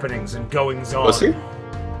happenings and goings on. Pussy?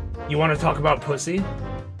 You want to talk about pussy?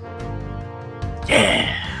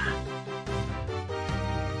 Yeah.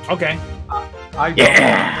 Okay.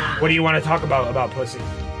 Yeah. What do you want to talk about pussy?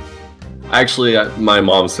 Actually, my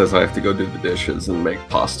mom says I have to go do the dishes and make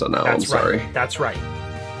pasta now. I'm sorry. That's right.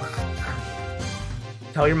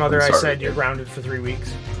 Tell your mother I said you're grounded for 3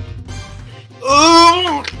 weeks.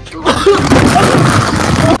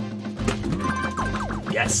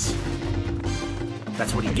 Yes.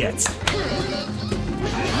 That's what he gets.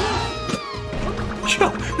 Yo,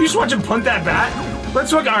 you just watch him punt that bat?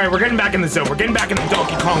 Let's look. Alright, we're getting back in the zone. We're getting back in the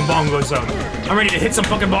Donkey Kong Bongo zone. I'm ready to hit some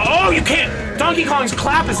fucking ball. Oh, you can't! Donkey Kong's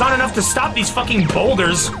clap is not enough to stop these fucking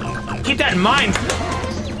boulders. Keep that in mind.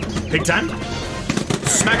 Big time.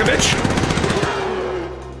 Smack a bitch.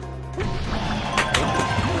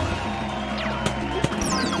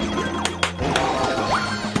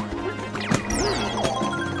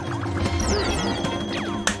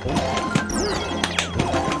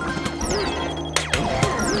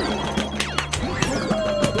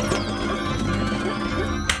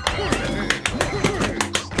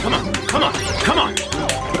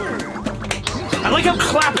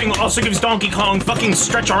 Also gives Donkey Kong fucking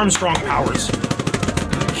Stretch Armstrong powers.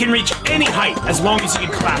 He can reach any height as long as he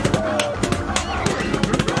can clap.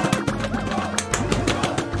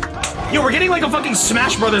 Yo, we're getting like a fucking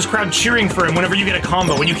Smash Brothers crowd cheering for him whenever you get a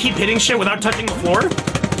combo. When you keep hitting shit without touching the floor.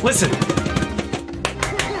 Listen.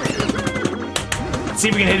 Let's see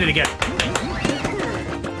if we can hit it again.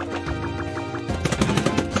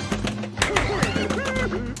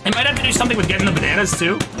 I might have to do something with getting the bananas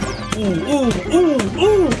too. Ooh, ooh, ooh,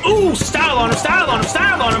 ooh, ooh! Style on him, style on him,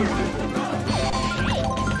 style on him!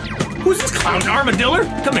 Who's this clown? Armadillo?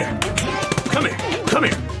 Come here. Come here. Come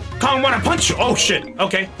here. Kong, wanna punch you? Oh shit.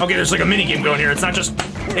 Okay. Okay, there's like a mini game going here. It's not just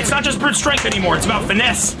brute strength anymore, it's about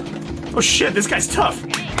finesse. Oh shit, this guy's tough.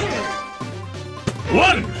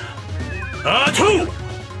 1, 2,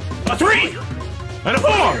 3, and a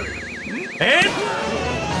 4! And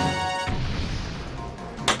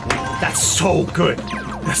that's so good.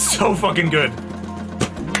 That's so fucking good.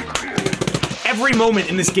 Every moment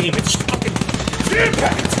in this game, it's just fucking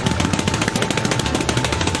impact.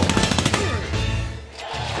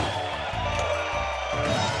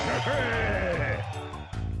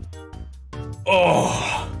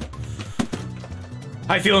 Oh.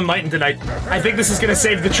 I feel enlightened tonight. I think this is gonna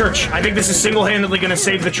save the church. I think this is single-handedly gonna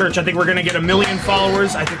save the church. I think we're gonna get 1 million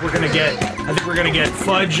followers. I think we're gonna get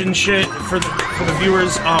fudge and shit for the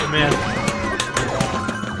viewers. Oh man.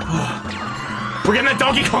 We're getting that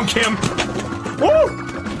Donkey Kong cam. Woo!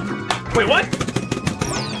 Wait, what?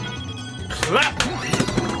 Clap.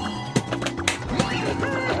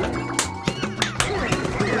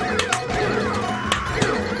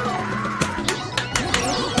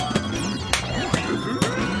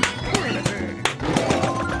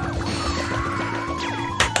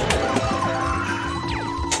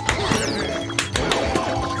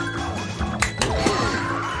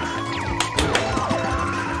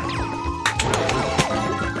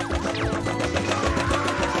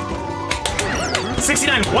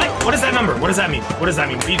 69, what? What does that number? What does that mean? What does that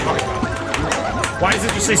mean? What are you talking about? Why does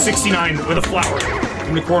it just say 69 with a flower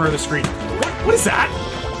in the corner of the screen? What is that?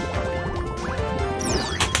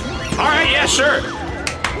 Alright, yeah, sure.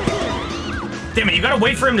 Damn it, you gotta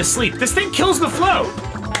wait for him to sleep. This thing kills the flow.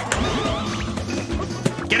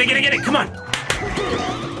 Get it, get it, get it, come on.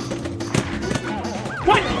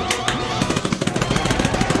 What?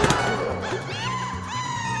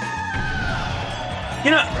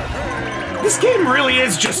 You know, this game really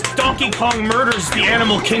is just Donkey Kong murders the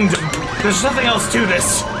animal kingdom. There's nothing else to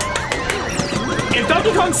this. If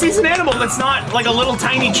Donkey Kong sees an animal that's not like a little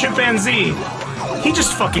tiny chimpanzee, he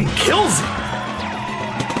just fucking kills it.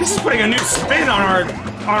 This is putting a new spin on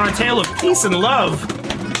our tale of peace and love.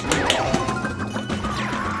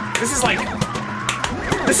 This is like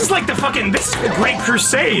the Great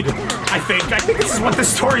Crusade, I think. I think this is what this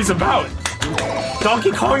story's about.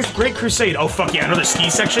 Donkey Kong's Great Crusade. Oh fuck yeah, another ski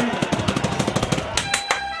section?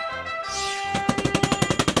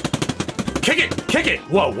 Kick it! Kick it!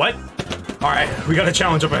 Whoa, what? Alright, we got a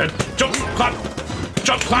challenge up ahead. Jump, clap!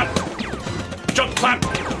 Jump, clap! Jump, clap!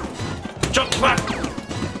 Jump, clap!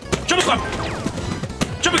 Jump, clap!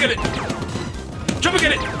 Jump, Jump and get it! Jump and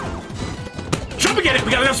get it! Jump and get it!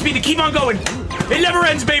 We got enough speed to keep on going! It never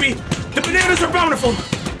ends, baby! The bananas are bountiful!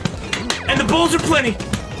 And the bulls are plenty!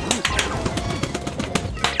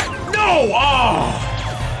 No! Oh!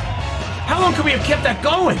 How long could we have kept that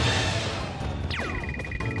going?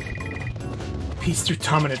 Peace through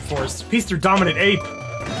dominant force. Peace through dominant ape.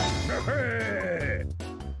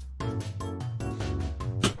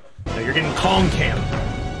 Now you're getting Kong Cam.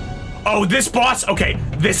 Oh, this boss? Okay,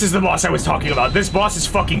 this is the boss I was talking about. This boss is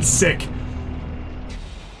fucking sick.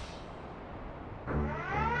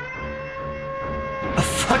 A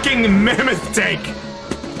fucking mammoth tank.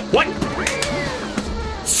 What?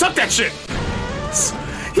 Suck that shit.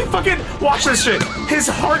 He fucking, watch this shit. His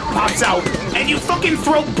heart pops out, and you fucking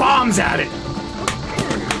throw bombs at it.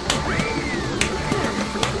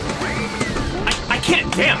 I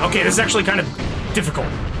can't, damn. Okay, this is actually kind of difficult.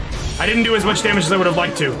 I didn't do as much damage as I would have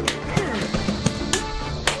liked to.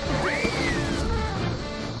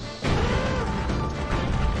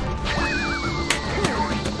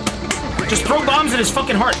 Just throw bombs at his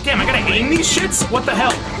fucking heart. Damn, I gotta aim these shits? What the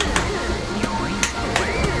hell?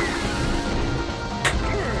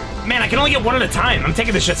 Man, I can only get one at a time. I'm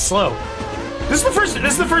taking this shit slow. This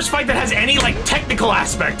is the first fight that has any, like, technical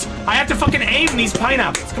aspect. I have to fucking aim these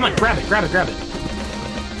pineapples. Come on, grab it, grab it, grab it.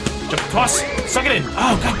 Jump, toss, suck it in.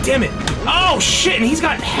 Oh, god damn it. Oh, shit, and he's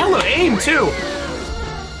got hella aim, too.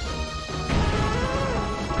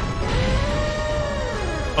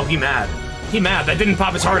 Oh, he mad. He mad. That didn't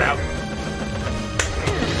pop his heart out.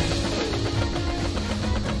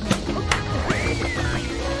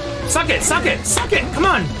 Suck it, suck it, suck it! Come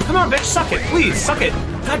on, bitch, suck it, please, suck it.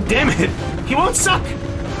 God damn it, he won't suck.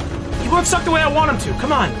 He won't suck the way I want him to,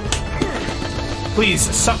 come on. Please,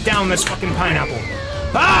 suck down this fucking pineapple.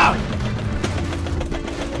 Ah!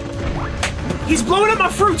 He's blowing up my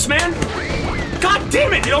fruits, man! God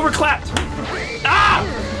damn it, it overclapped. Ah!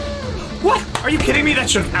 What? Are you kidding me? That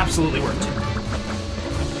should have absolutely worked.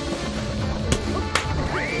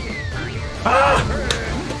 Ah!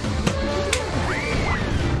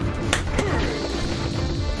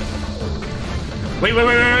 Wait.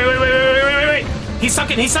 He's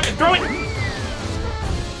sucking, throw it!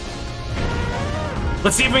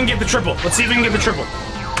 Let's see if we can get the triple. Let's see if we can get the triple.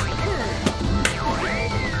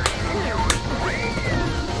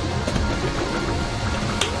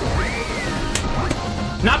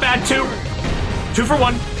 Not bad, 2. 2 for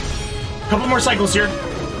 1. Couple more cycles here.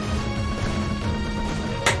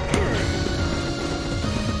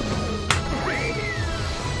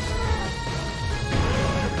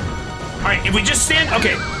 Alright, if we just stand,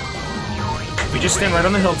 okay. If we just stand right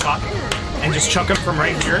on the hilltop and just chuck him from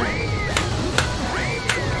right here.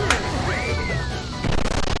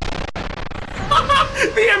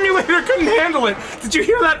 The emulator couldn't handle it. Did you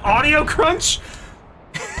hear that audio crunch?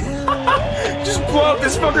 Just blow up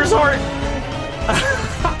this fucker's heart.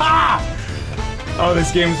 Oh,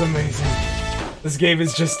 this game is amazing. This game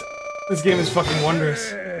is fucking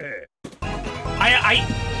wondrous.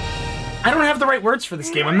 I don't have the right words for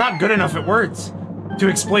this game. I'm not good enough at words to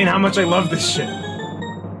explain how much I love this shit.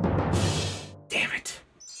 Damn it.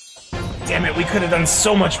 Damn it, we could have done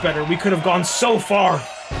so much better. We could have gone so far.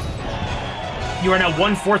 You are now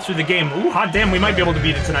 1/4 through the game. Ooh, hot damn, we might be able to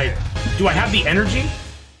beat it tonight. Do I have the energy?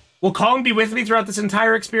 Will Kong be with me throughout this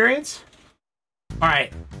entire experience?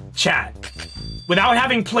 Alright, chat. Without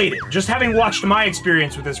having played it, just having watched my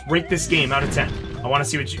experience with this, rate this game out of 10. I want to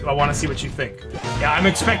see what you think. Yeah, I'm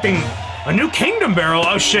expecting a new kingdom barrel.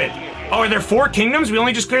 Oh shit. Oh, are there 4 kingdoms? We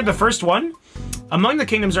only just cleared the first one? Among the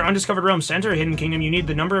kingdoms are undiscovered realms. To enter a hidden kingdom, you need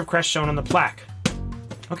the number of crests shown on the plaque.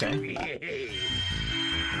 Okay.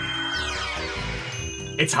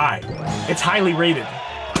 It's high. It's highly rated.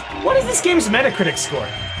 What is this game's Metacritic score?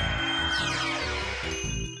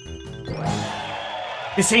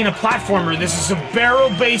 This ain't a platformer, this is a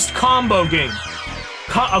barrel-based combo game.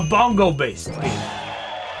 A bongo-based game.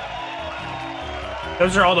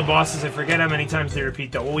 Those are all the bosses. I forget how many times they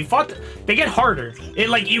repeat though. Well, we fought, they get harder. It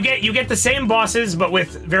like, you get the same bosses, but with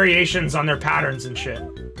variations on their patterns and shit.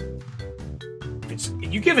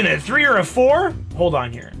 You giving it a 3 or a 4? Hold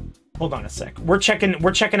on here. Hold on a sec. We're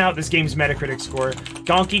checking out this game's Metacritic score.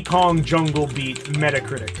 Donkey Kong Jungle Beat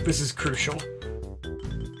Metacritic. This is crucial.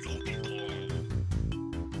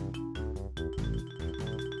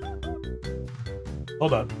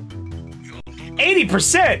 Hold up.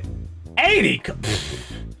 80%! 80!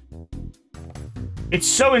 It's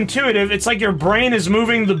so intuitive, it's like your brain is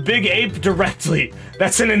moving the big ape directly.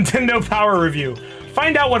 That's a Nintendo Power Review.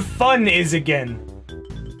 Find out what fun is again.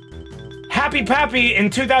 Happy Pappy in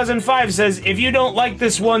 2005 says, if you don't like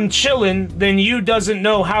this one chillin', then you doesn't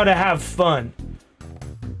know how to have fun.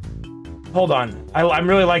 Hold on. I'm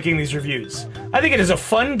really liking these reviews. I think it is a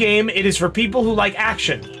fun game. It is for people who like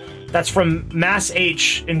action. That's from Mass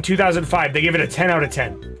H in 2005. They gave it a 10 out of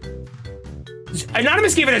 10.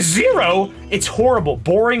 Anonymous gave it a 0. It's horrible.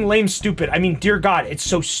 Boring, lame, stupid. I mean, dear God, it's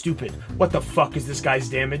so stupid. What the fuck is this guy's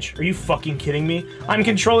damage? Are you fucking kidding me? I'm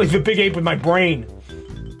controlling the big ape with my brain.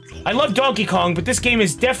 I love Donkey Kong, but this game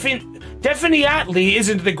is definitely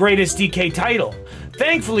isn't the greatest DK title.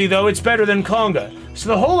 Thankfully, though, it's better than Conga. So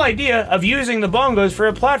the whole idea of using the bongos for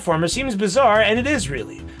a platformer seems bizarre, and it is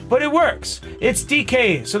really. But it works. It's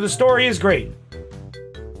DK, so the story is great.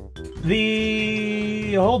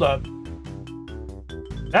 Hold up.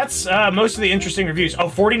 That's most of the interesting reviews. Oh,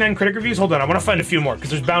 49 critic reviews? Hold on, I want to find a few more, because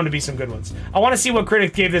there's bound to be some good ones. I want to see what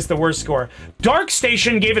critic gave this the worst score. Dark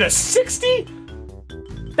Station gave it a 60?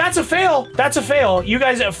 That's a fail. That's a fail. You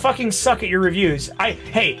guys fucking suck at your reviews.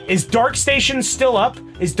 Hey, is Dark Station still up?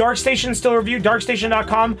 Is Dark Station still reviewed?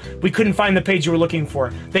 Darkstation.com? We couldn't find the page you were looking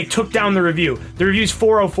for. They took down the review. The review's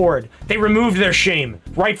 404'd. They removed their shame.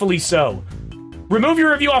 Rightfully so. Remove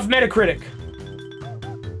your review off Metacritic.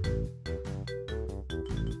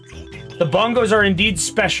 The bongos are indeed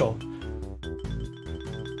special.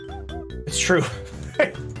 It's true.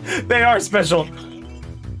 They are special.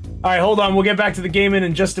 Alright, hold on. We'll get back to the game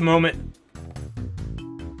in just a moment.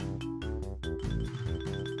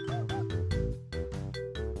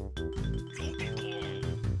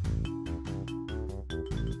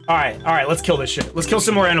 Alright, let's kill this shit. Let's kill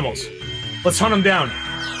some more animals. Let's hunt them down.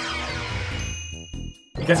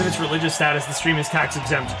 Because of its religious status, the stream is tax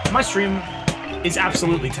exempt. My stream is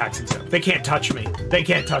absolutely tax exempt. They can't touch me. They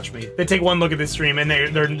can't touch me. They take one look at this stream and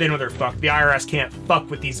they know they're fucked. The IRS can't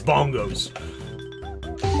fuck with these bongos.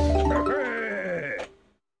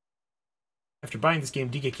 After buying this game,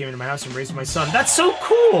 DK came into my house and raised my son. That's so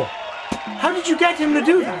cool! How did you get him to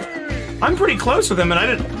do that? I'm pretty close with him and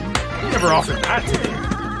I never offered that to me.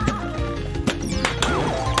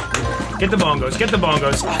 Get the bongos, get the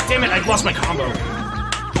bongos. Oh, damn it, I lost my combo.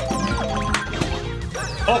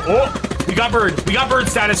 Oh, we got bird. We got bird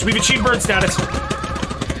status. We've achieved bird status.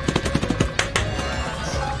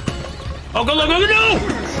 Oh, go, no!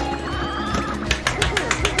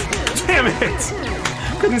 Damn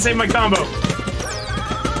it! Couldn't save my combo.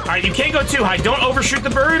 Alright, you can't go too high. Don't overshoot the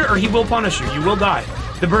bird or he will punish you. You will die.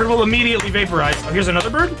 The bird will immediately vaporize. Oh, here's another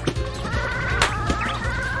bird?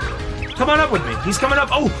 Come on up with me. He's coming up.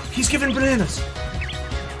 Oh, he's giving bananas.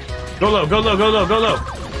 Go low, go low, go low, go low.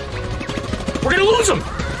 We're gonna lose him!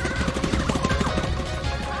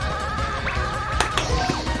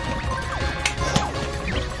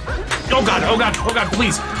 Oh god, oh god, oh god,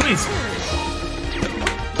 please, please.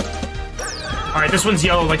 Alright, this one's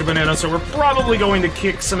yellow like a banana, so we're probably going to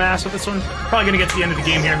kick some ass with this one. Probably gonna get to the end of the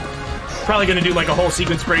game here. Probably gonna do like a whole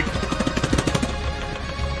sequence break.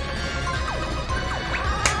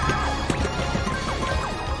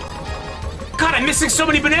 God, I'm missing so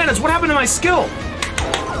many bananas. What happened to my skill?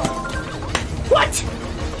 What?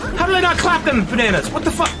 How did I not clap them bananas? What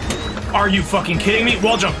the fuck? Are you fucking kidding me?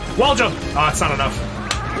 Wall jump. Wall jump. Oh, it's not enough.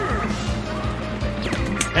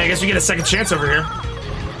 Hey, I guess we get a second chance over here.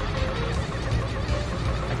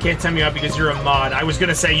 I can't time you out because you're a mod. I was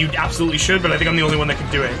gonna say you absolutely should, but I think I'm the only one that can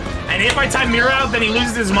do it. And if I time Mira out, then he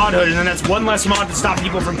loses his modhood, and then that's one less mod to stop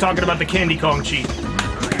people from talking about the Candy Kong cheat.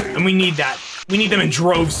 And we need that. We need them in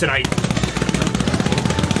droves tonight.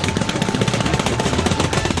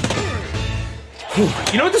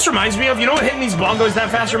 You know what this reminds me of? You know what hitting these bongos that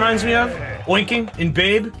fast reminds me of? Oinking in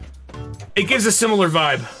Babe. It gives a similar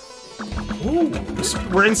vibe. Ooh,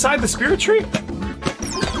 we're inside the spirit tree?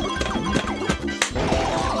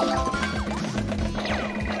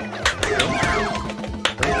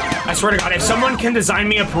 I swear to God, if someone can design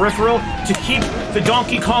me a peripheral to keep the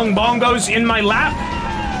Donkey Kong bongos in my lap,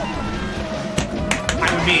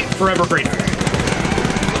 I would be forever grateful.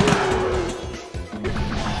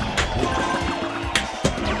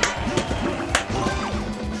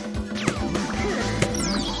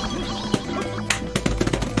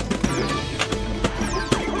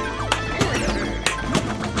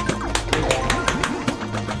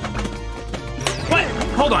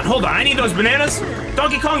 Hold on, I need those bananas.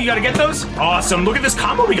 Donkey Kong, you gotta get those? Awesome, look at this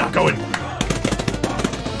combo we got going.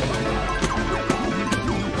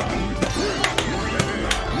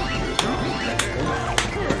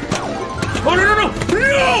 Oh, no!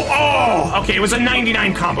 Oh, okay, it was a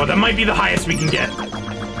 99 combo. That might be the highest we can get.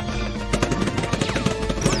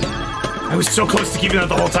 I was so close to keeping that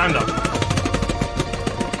the whole time, though.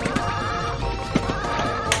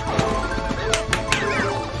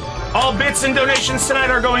 All bits and donations tonight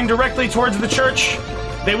are going directly towards the church.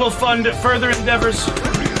 They will fund further endeavors.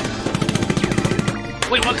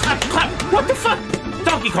 Wait, what? Clap, clap! What the fuck?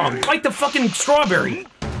 Donkey Kong, bite the fucking strawberry!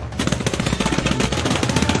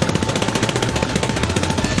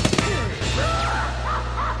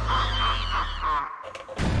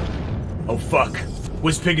 Oh fuck.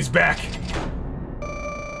 Wizpig is back.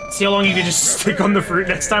 See how long you can just stick on the fruit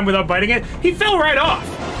next time without biting it? He fell right off!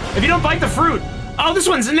 If you don't bite the fruit... Oh, this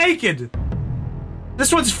one's naked!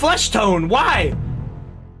 This one's flesh tone, why?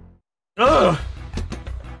 Ugh.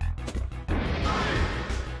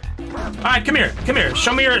 Alright, come here,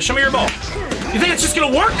 show me your ball. You think it's just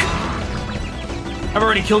gonna work? I've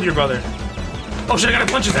already killed your brother. Oh shit, I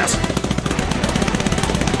gotta punch his ass.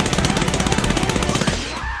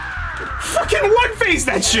 Fucking one-face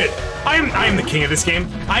that shit! I am the king of this game.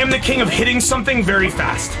 I am the king of hitting something very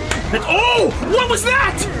fast. Oh! What was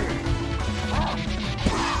that?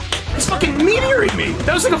 He's fucking meteoring me!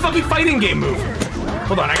 That was like a fucking fighting game move.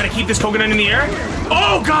 Hold on, I gotta keep this coconut in the air.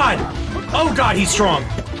 Oh god! Oh god, he's strong.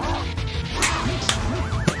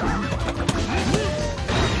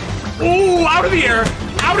 Oh, out of the air!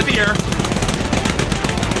 Out of the air!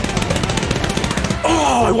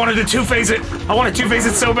 Oh, I wanted to two-phase it! I want to two-phase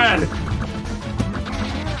it so bad!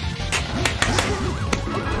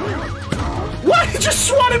 What? He just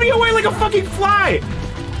swatted me away like a fucking fly!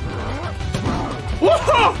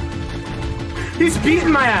 Whoa! He's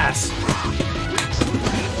beating my ass!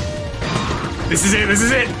 This is it, this is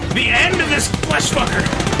it! The end of this flesh fucker!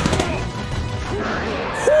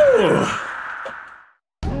 Whew.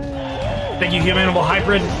 Thank you, Human Animal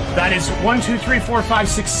Hybrid. That is 1, 2, 3, 4, 5,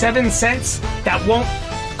 6, 7 cents. That won't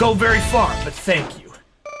go very far, but thank you.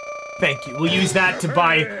 Thank you. We'll use that to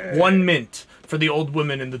buy 1 mint for the old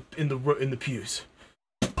women in the pews.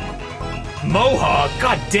 Mohawk,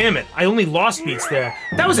 god damn it! I only lost beats there.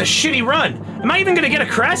 That was a shitty run. Am I even gonna get a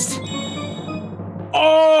crest?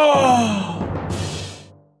 Oh,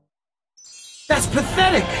 that's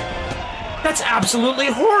pathetic. That's absolutely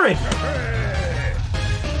horrid.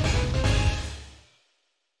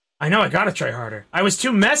 I know, I gotta try harder. I was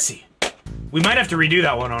too messy. We might have to redo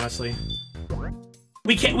that one, honestly.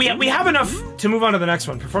 We have enough to move on to the next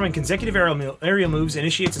one. Performing consecutive aerial moves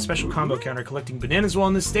initiates a special combo counter. Collecting bananas while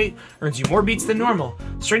in this state earns you more beats than normal.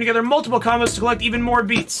 String together multiple combos to collect even more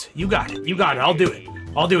beats. You got it. You got it. I'll do it.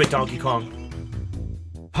 I'll do it, Donkey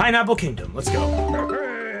Kong. Pineapple Kingdom. Let's go.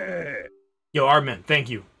 Yo, Armin,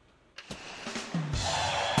 thank you.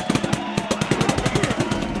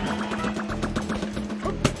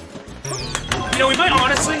 You know, we might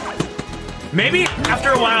honestly... Maybe after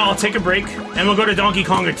a while I'll take a break and we'll go to Donkey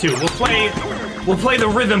Konga 2. We'll play the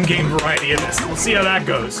rhythm game variety of this. We'll see how that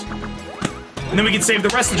goes. And then we can save the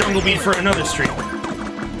rest of Jungle Beat for another stream.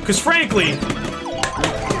 Because frankly,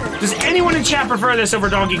 does anyone in chat prefer this over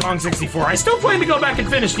Donkey Kong 64? I still plan to go back and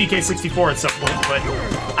finish DK 64 at some point, but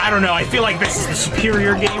I don't know. I feel like this is the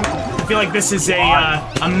superior game. I feel like this is a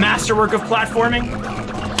masterwork of platforming.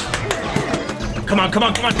 Come on, come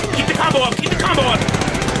on, come on. Keep the combo up, keep the combo up.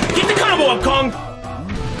 Keep the combo up, Kong!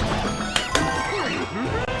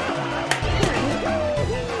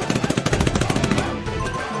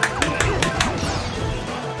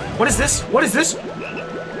 What is this? What is this?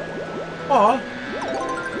 Aw.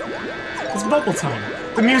 It's bubble time.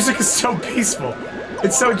 The music is so peaceful.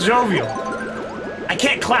 It's so jovial. I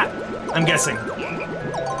can't clap, I'm guessing.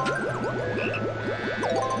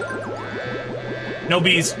 No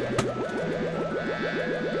bees.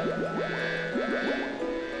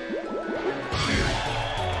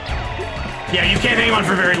 Yeah, you can't hang on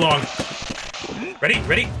for very long. Ready?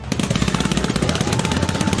 Ready?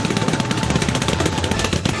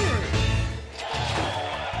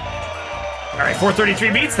 Alright,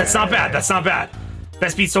 433 beats? That's not bad, that's not bad.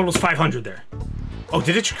 Best beats total is 500 there. Oh,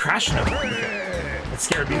 did it crash? No. Okay. That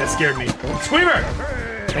scared me, that scared me. Squeamer!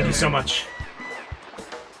 Thank you so much.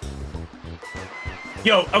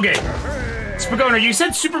 Yo, okay. Spagoner, you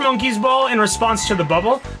said Super Monkey's Ball in response to the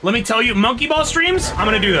bubble. Let me tell you, Monkey Ball streams, I'm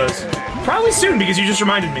gonna do those. Probably soon, because you just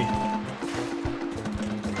reminded me.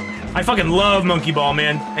 I fucking love Monkey Ball,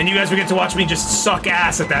 man. And you guys will get to watch me just suck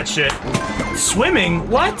ass at that shit. Swimming?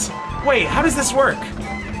 What? Wait, how does this work?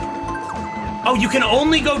 Oh, you can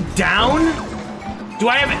only go down? Do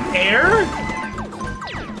I have air?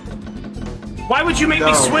 Why would you make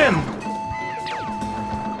me swim?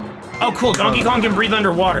 Oh, cool. Donkey Kong can breathe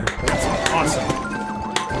underwater. That's awesome.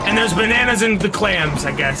 And there's bananas in the clams,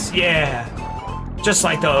 I guess. Yeah. Just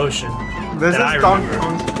like the ocean. This is Donkey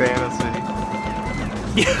Kong's fantasy.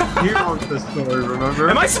 Yeah. You wrote this story, remember?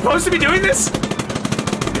 Am I supposed to be doing this?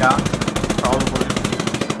 Yeah, probably.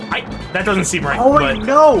 That doesn't seem right. Oh wait, but...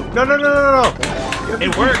 no! No.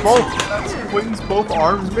 It works. Both. That swings both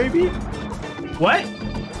arms, maybe? What?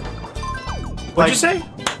 What'd you say?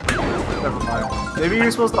 Never mind. Maybe you're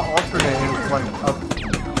supposed to alternate and like up.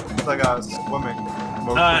 It's like a swimming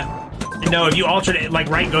motion. No, if you alternate, like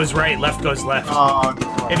right goes right, left goes left.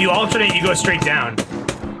 If you alternate, you go straight down.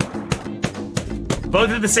 Both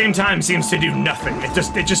at the same time seems to do nothing.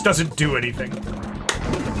 It just doesn't do anything.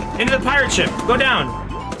 Into the pirate ship. Go down.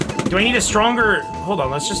 Do I need a stronger... Hold on,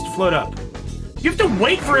 let's just float up. You have to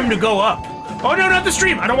wait for him to go up. Oh no, not the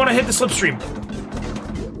stream. I don't want to hit the slipstream.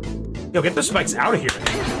 Yo, get those spikes out of here.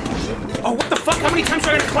 Oh, what the fuck? How many times do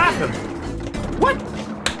I gotta clap him? What?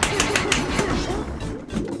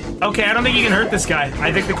 Okay, I don't think you can hurt this guy.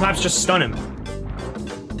 I think the claps just stun him.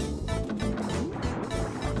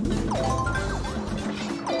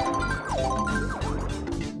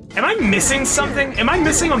 Am I missing something? Am I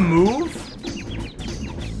missing a move?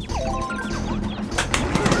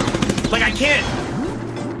 Like, I can't...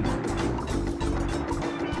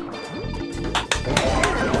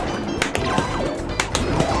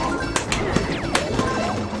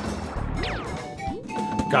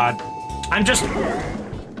 God. I'm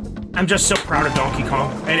just so proud of Donkey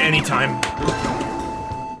Kong at any time.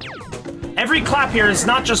 Every clap here is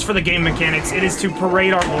not just for the game mechanics, it is to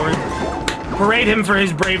parade our Lord. Parade him for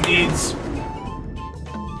his brave deeds.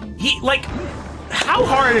 Like, how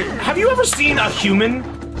hard... Have you ever seen a human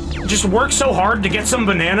just work so hard to get some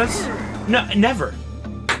bananas? No, never.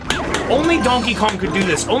 Only Donkey Kong could do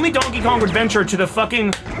this. Only Donkey Kong would venture to the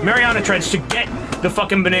fucking Mariana Trench to get the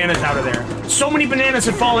fucking bananas out of there. So many bananas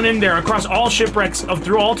have fallen in there across all shipwrecks of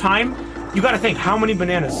through all time. You gotta think, how many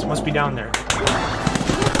bananas must be down there?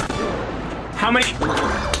 How many...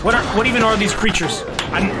 What even are these creatures?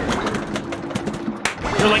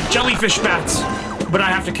 They're like jellyfish bats, but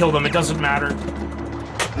I have to kill them, it doesn't matter.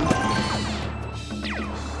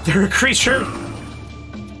 They're a creature.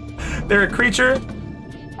 They're a creature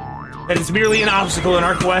that is merely an obstacle in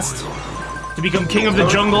our quest to become king of the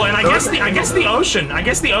jungle, and I guess the ocean. I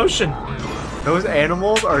guess the ocean. Those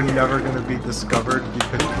animals are never gonna be discovered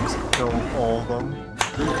because you just killed all of them.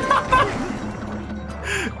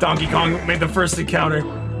 Donkey Kong made the first encounter.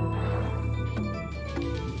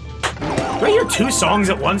 Do I hear two songs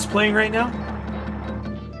at once playing right now?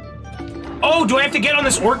 Oh, do I have to get on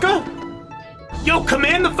this orca? Yo,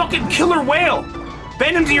 command the fucking killer whale!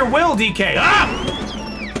 Bend him to your will, DK! Ah!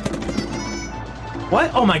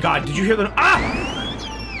 What? Oh my god, did you hear the... Ah!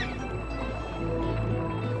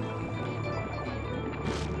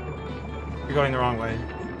 You're going the wrong way.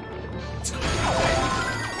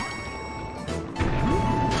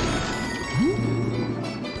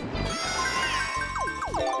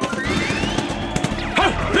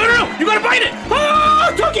 No! You gotta bite it!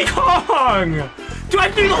 Ah! Donkey Kong! Do I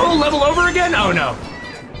have to do the whole level over again? Oh no.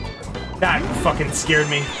 That fucking scared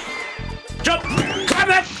me. Jump! Grab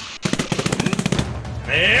that!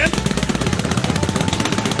 And...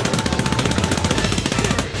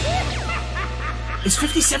 Is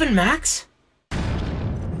 57 max?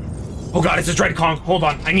 Oh god, it's a Dread Kong. Hold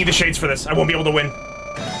on, I need the shades for this. I won't be able to win.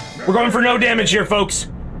 We're going for no damage here, folks.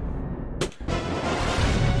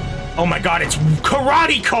 Oh my god, it's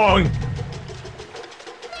Karate Kong!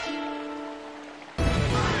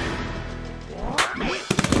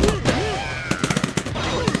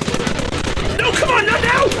 No, come on, not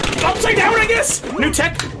now! Upside down, I guess? New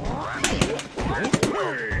tech?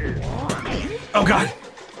 Oh god.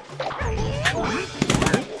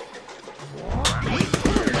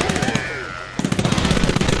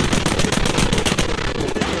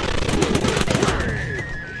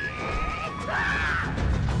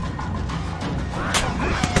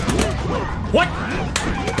 What?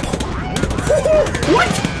 What?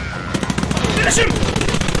 Finish him!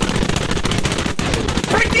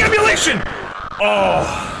 Break the emulation!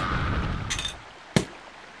 Oh.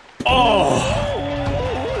 Oh.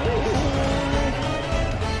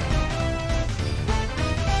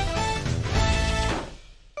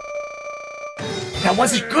 That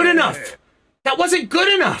wasn't good enough! That wasn't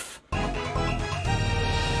good enough!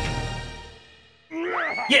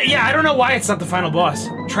 Yeah, I don't know why it's not the final boss.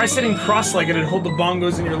 Try sitting cross-legged and hold the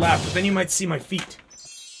bongos in your lap, but then you might see my feet.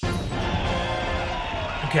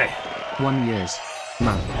 Okay. 1 year.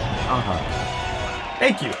 Month.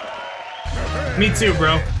 Thank you. Me too,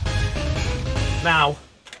 bro. Now.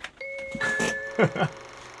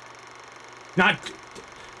 Not...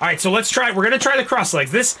 Alright, so let's try... We're gonna try the cross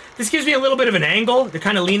legs. This gives me a little bit of an angle. They're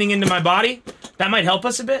kind of leaning into my body. That might help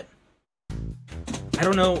us a bit. I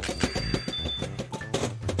don't know...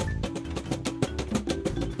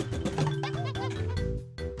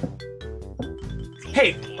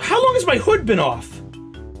 Hey, how long has my hood been off?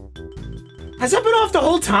 Has that been off the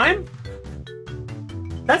whole time?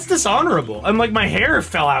 That's dishonorable. And like my hair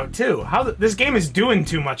fell out too. This game is doing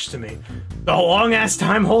too much to me. The long ass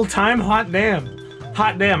whole time. Hot damn.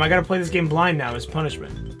 Hot damn. I gotta play this game blind now as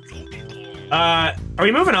punishment. Are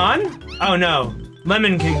we moving on? Oh no.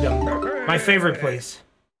 Lemon Kingdom. My favorite place.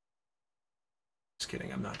 Just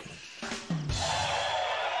kidding. I'm not kidding.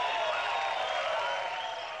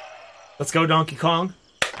 Let's go, Donkey Kong.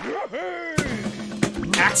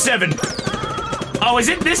 Act 7. Oh, is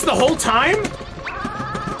it this the whole time?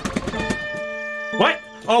 What?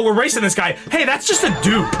 Oh, we're racing this guy. Hey, that's just a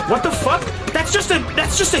dude. What the fuck? That's just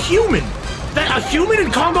a human. A human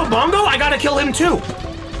in Congo Bongo? I gotta kill him too.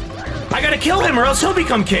 I gotta kill him or else he'll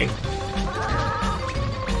become king.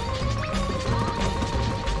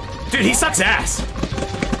 Dude, he sucks ass.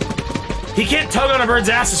 He can't tug on a bird's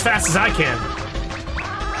ass as fast as I can.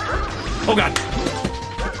 Oh god.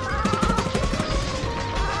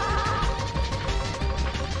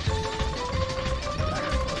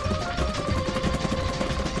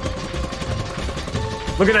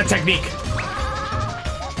 Look at that technique.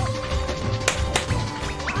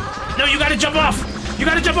 No, you gotta jump off. You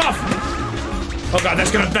gotta jump off. Oh god,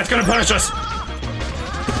 that's gonna punish us.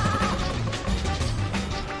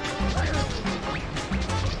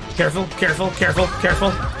 Careful, careful, careful,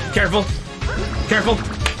 careful, careful, careful.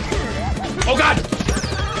 Oh god!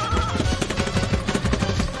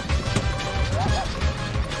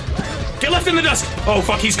 Get left in the dust! Oh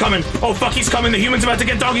fuck, he's coming! Oh fuck, he's coming! The human's about to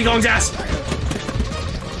get Donkey Kong's ass!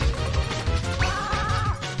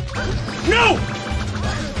 No!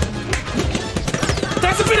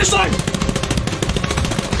 That's the finish line!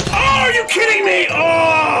 Oh, are you kidding me?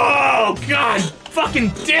 Oh god! Fucking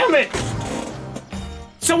damn it!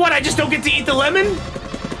 So what, I just don't get to eat the lemon?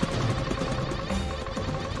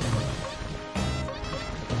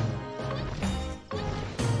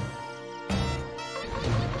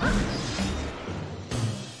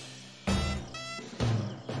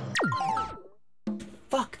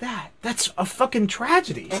 Fuck that. That's a fucking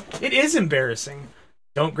tragedy. It is embarrassing.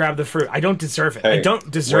 Don't grab the fruit. I don't deserve it. Hey, I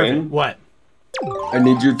don't deserve Wayne? it. What? I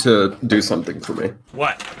need you to do something for me.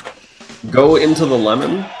 What? Go into the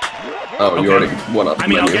lemon. Oh, Okay. you already went up. I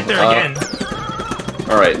mean, I'll get there again.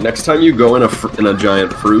 Alright, next time you go in a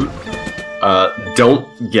giant fruit,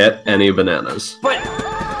 don't get any bananas. But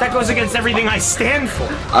that goes against everything I stand for.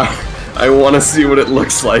 I want to see what it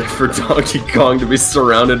looks like for Donkey Kong to be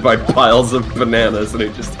surrounded by piles of bananas and he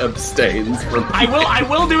just abstains from. I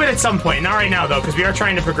will do it at some point. Not right now though, because we are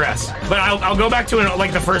trying to progress. But I'll go back to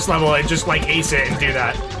like the first level and just like ace it and do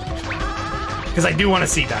that. Because I do want to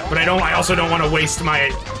see that, but I also don't want to waste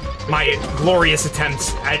my glorious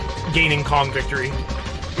attempts at gaining Kong victory.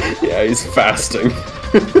 Yeah, he's fasting.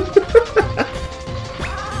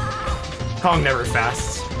 Kong never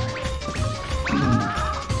fasts.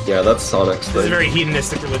 Yeah, that's Sonic's It's a thing. very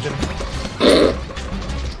hedonistic religion.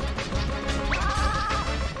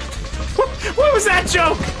 What was that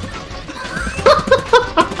joke?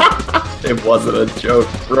 It wasn't a joke,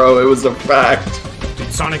 bro. It was a fact.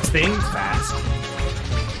 Dude, Sonic's thing? Fast.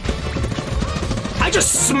 I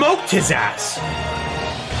just smoked his ass!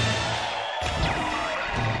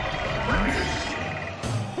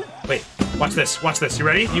 Wait, watch this, watch this. You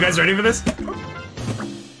ready? You guys ready for this?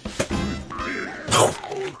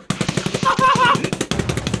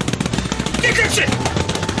 Get that shit!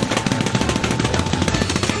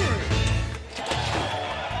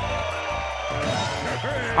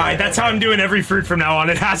 Alright, that's how I'm doing every fruit from now on.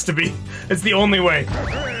 It has to be. It's the only way.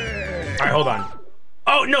 Alright, hold on.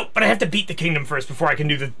 Oh, no, but I have to beat the kingdom first before I can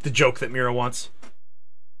do the joke that Mira wants.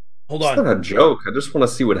 Hold on. It's not a joke. I just want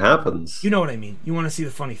to see what happens. You know what I mean. You want to see the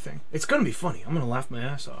funny thing. It's going to be funny. I'm going to laugh my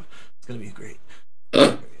ass off. It's going to be great.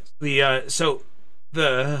 I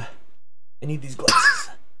need these glasses.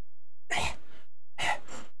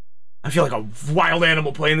 I feel like a wild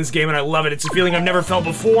animal playing this game, and I love it. It's a feeling I've never felt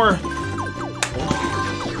before.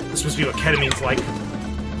 This must be what ketamine's like.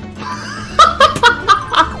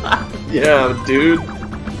 Yeah, dude.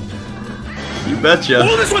 You betcha.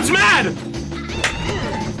 Oh, this one's mad!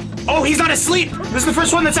 Oh, he's not asleep! This is the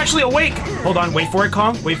first one that's actually awake! Hold on, wait for it,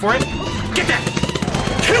 Kong. Wait for it. Get that!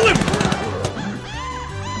 Kill him!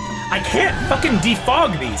 I can't fucking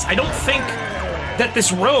defog these. I don't think that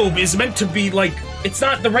this robe is meant to be, like... It's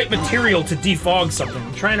not the right material to defog something.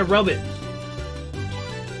 I'm trying to rub it.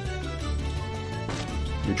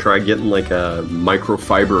 You try getting like a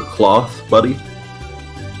microfiber cloth, buddy?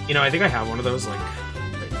 You know, I think I have one of those, like,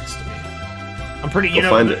 right next to me. I'm pretty, you Go know,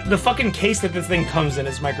 find it. the fucking case that this thing comes in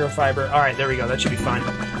is microfiber. Alright, there we go, that should be fine.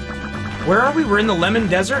 Where are we? We're in the Lemon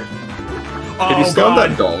Desert? Oh, Did you steal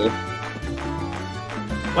God. that doll?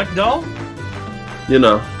 What doll? You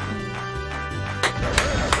know.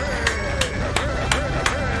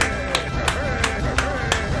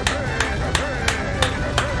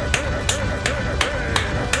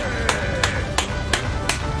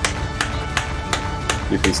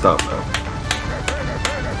 You can stop now.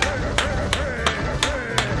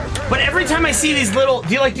 But every time I see these little,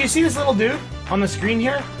 do you see this little dude on the screen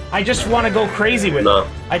here? I just want to go crazy with him.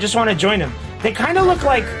 I just want to join him. They kind of look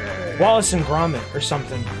like Wallace and Gromit or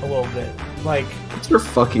something a little bit. Like, what's your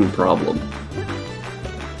fucking problem?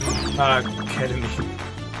 Kidding me.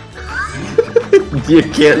 You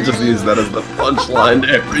can't just use that as the punchline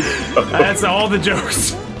every time. That's all the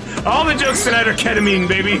jokes. All the jokes tonight are ketamine,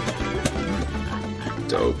 baby.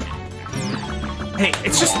 Dope. Hey,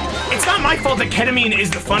 it's not my fault that ketamine is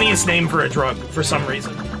the funniest name for a drug for some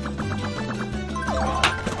reason.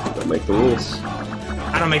 Don't make the rules.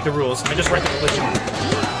 I don't make the rules. I just write the religion.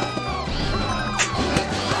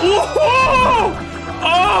 Whoa!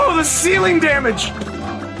 Oh, the ceiling damage!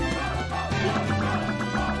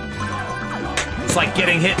 It's like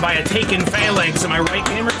getting hit by a taken phalanx. Am I right,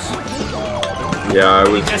 gamers? Yeah, I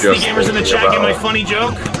was Destiny just gamers in the chat get my funny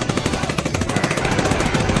joke.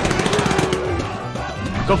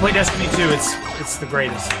 Go play Destiny 2. It's the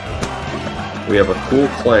greatest. We have a cool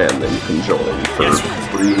clan that you can join for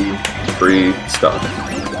free stuff.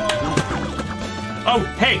 Oh,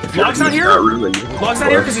 hey, Vlog's not here? Vlog's not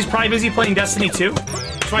here because he's probably busy playing Destiny 2.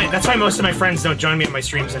 That's why most of my friends don't join me in my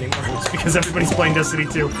streams anymore. It's because everybody's playing Destiny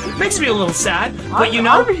 2. Makes me a little sad, but you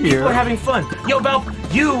know, people are having fun. Yo, Belp,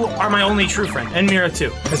 you are my only true friend, and Mira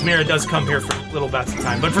too, because Mira does come here for little bouts of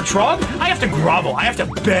time. But for Trog, I have to grovel. I have to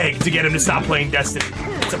beg to get him to stop playing Destiny.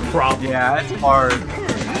 It's a problem. Yeah, it's hard.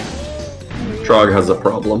 Trog has a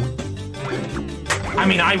problem. I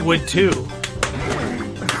mean, I would too.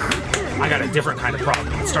 I got a different kind of problem.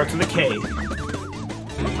 It starts with a K.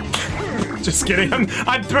 Just kidding.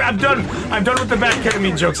 I'm done. I'm done with the bad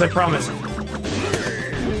ketamine jokes. I promise.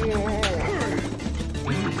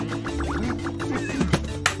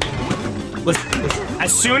 Listen.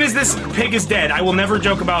 As soon as this pig is dead, I will never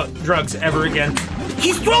joke about drugs ever again.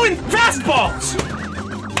 He's throwing fastballs.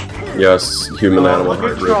 Yes, human animal look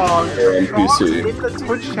at hybrid. Trog's NPC. in the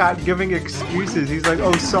Twitch chat giving excuses. He's like,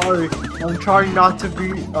 "Oh, sorry, I'm trying not to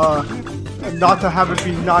have it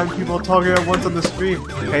be 9 people talking at once on the stream."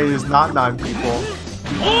 Hey, there's not 9 people.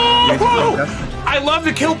 Oh! I love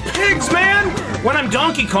to kill pigs, man. When I'm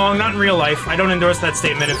Donkey Kong, not in real life. I don't endorse that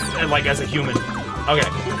statement. If like as a human. Okay.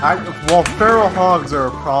 Well, feral hogs are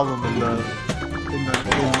a problem in the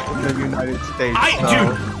United States.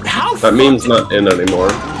 Dude, how that meme's not in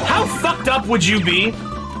anymore. How fucked up would you be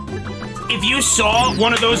if you saw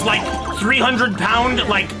one of those like 300-pound,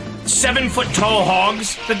 like 7-foot-tall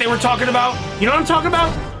hogs that they were talking about? You know what I'm talking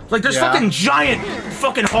about? Like there's fucking giant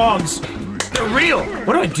fucking hogs. They're real.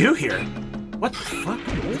 What do I do here? What the fuck?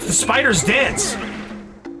 It's the spider's dance.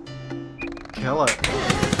 Kill it.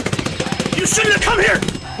 You shouldn't have come here!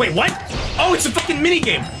 Wait, what? Oh, it's a fucking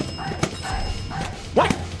minigame.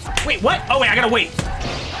 What? Wait, what? Oh, wait, I gotta wait.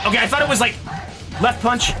 Okay, I thought it was like left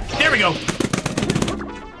punch. There we go. All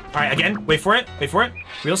right, again. Wait for it. Wait for it.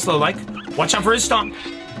 Real slow, like. Watch out for his stomp.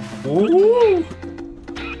 Ooh.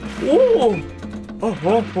 Ooh. Oh.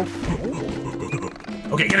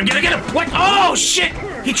 Okay, get him. What? Oh, shit!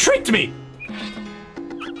 He tricked me.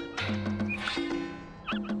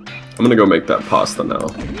 I'm gonna go make that pasta now.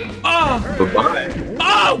 Oh! Bye-bye.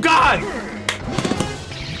 Oh, God!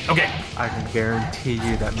 Okay. I can guarantee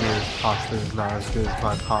you that Mira's pasta is not as good as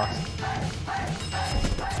my pasta.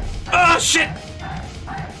 Oh, shit!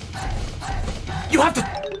 You have to...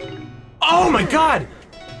 Oh, my God!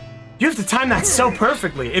 You have to time that so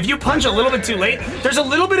perfectly. If you punch a little bit too late, there's a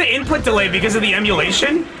little bit of input delay because of the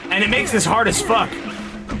emulation, and it makes this hard as fuck.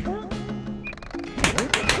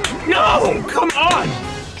 No! Come on!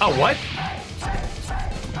 Oh, what?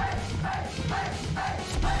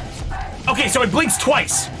 Okay, so it blinks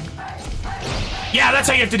twice. Yeah, that's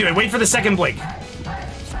how you have to do it. Wait for the second blink.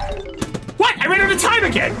 What? I ran out of time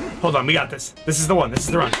again! Hold on, we got this. This is the one. This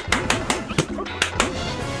is the run.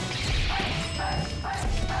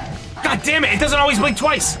 God damn it, it doesn't always blink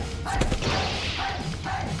twice.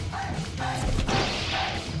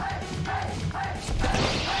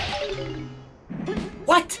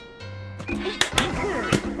 What?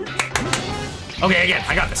 Okay, again,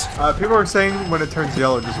 I got this. People are saying when it turns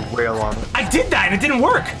yellow, just wail on it. I did that and it didn't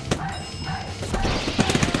work.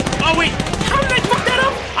 Oh wait, how did I fuck that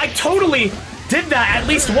up? I totally did that at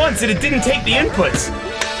least once and it didn't take the inputs.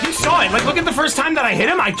 You saw it, like look at the first time that I hit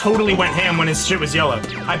him, I totally went ham when his shit was yellow.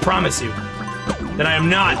 I promise you that I am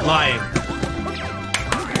not lying.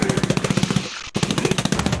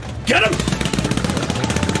 Get him!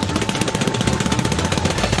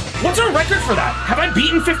 What's our record for that? Have I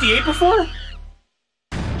beaten 58 before?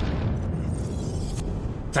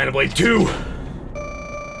 Dynablade 2.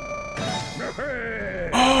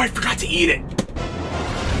 Oh, I forgot to eat it.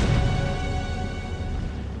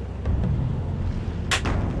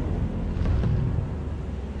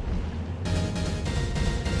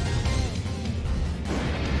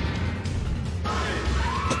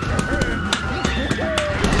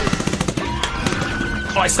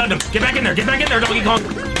 I stunned him. Get back in there. Get back in there, Donkey Kong.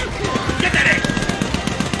 Get that egg.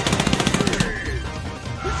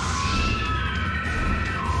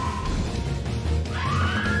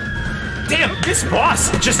 Damn, this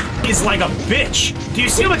boss just is like a bitch. Do you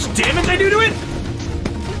see how much damage I do to it?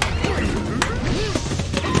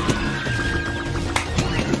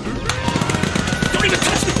 Don't even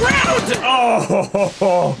touch the ground!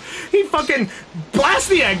 Oh, he fucking blasts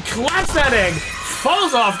the egg, claps that egg,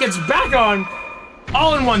 falls off, gets back on,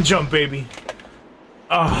 all in one jump, baby.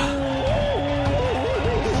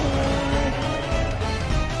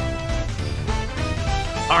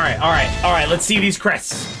 Alright, let's see these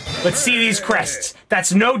crests. Let's see these crests.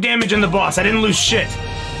 That's no damage in the boss. I didn't lose shit.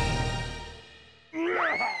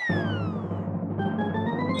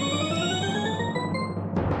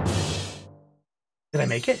 Did I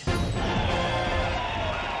make it?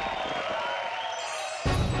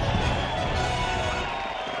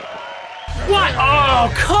 What?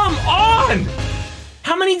 Oh, come on!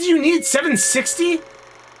 How many do you need? 760? You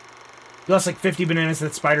lost like 50 bananas to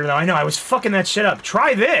that spider, though. I know, I was fucking that shit up.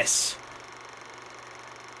 Try this!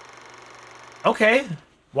 Okay.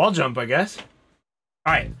 Wall jump, I guess.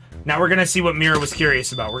 Alright, now we're gonna see what Mira was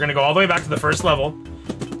curious about. We're gonna go all the way back to the first level.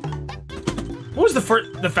 What was the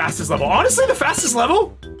fastest level? Honestly, the fastest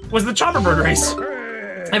level was the chopper bird race.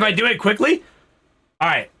 If I do it quickly.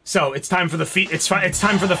 Alright, so it's time for the it's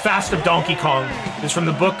time for the fast of Donkey Kong. It's from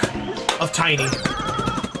the book of Tiny.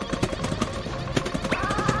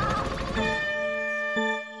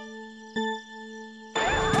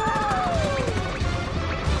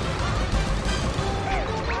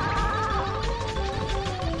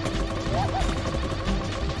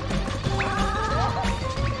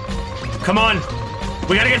 Come on!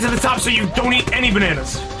 We gotta get to the top so you don't eat any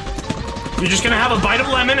bananas. You're just gonna have a bite of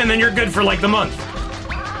lemon and then you're good for like the month.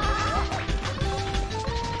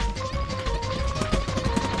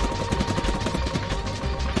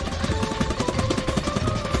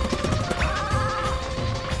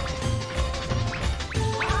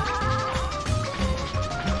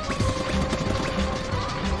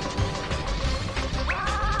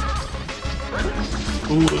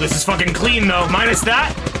 Ooh, this is fucking clean though. Minus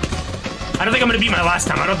that. I don't think I'm gonna beat my last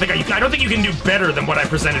time. I don't think you can do better than what I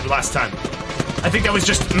presented last time. I think that was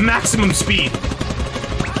just maximum speed.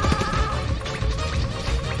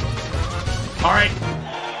 All right.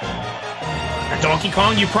 Now, Donkey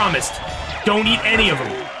Kong, you promised. Don't eat any of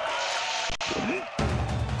them.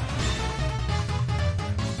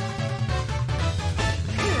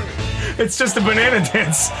 It's just a banana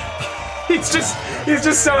dance. He's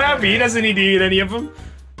just so happy. He doesn't need to eat any of them.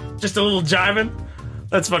 Just a little jiving.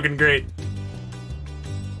 That's fucking great.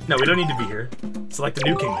 No, we don't need to be here. Select the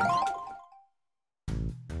new kingdom.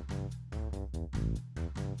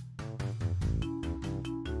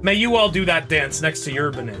 May you all do that dance next to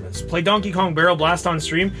your bananas. Play Donkey Kong Barrel Blast on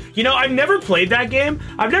stream. You know, I've never played that game.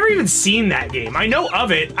 I've never even seen that game. I know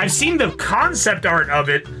of it. I've seen the concept art of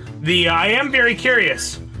it. I am very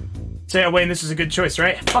curious. So yeah, Wayne, this is a good choice,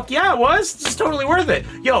 right? Fuck yeah, it was. It's totally worth it.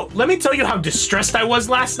 Yo, let me tell you how distressed I was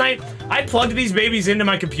last night. I plugged these babies into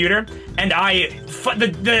my computer, and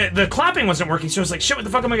the clapping wasn't working, so I was like, shit, what the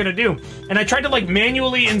fuck am I gonna do? And I tried to, like,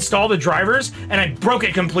 manually install the drivers, and I broke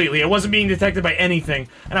it completely. It wasn't being detected by anything.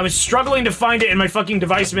 And I was struggling to find it in my fucking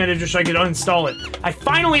device manager so I could uninstall it. I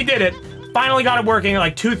finally did it. Finally got it working at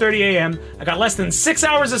like 2:30 a.m. I got less than 6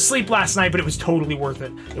 hours of sleep last night, but it was totally worth it.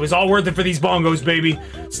 It was all worth it for these bongos, baby.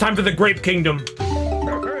 It's time for the Grape Kingdom.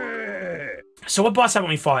 So what boss haven't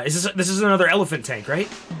we fought? This is another elephant tank, right?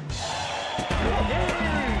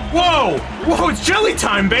 Whoa! Whoa, it's jelly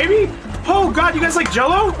time, baby! Oh god, you guys like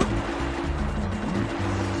Jell-O?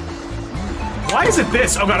 Why is it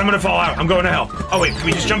this? Oh god, I'm gonna fall out. I'm going to hell. Oh wait, can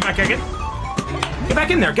we just jump back again? Get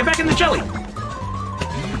back in there. Get back in the jelly.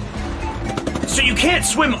 So you can't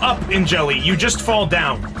swim up in jelly, you just fall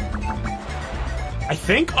down. I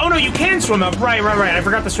think? Oh no, you can swim up. Right. I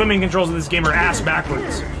forgot the swimming controls of this game are ass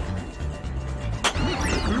backwards.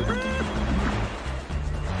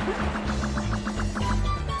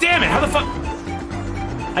 Damn it, how the fuck?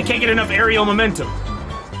 I can't get enough aerial momentum.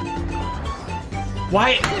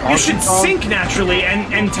 Why? You should sink naturally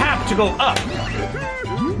and tap to go up.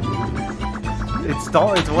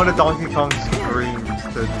 It's one of Donkey Kong's dreams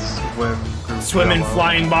to swim. Swim in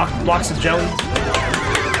flying blocks of jelly.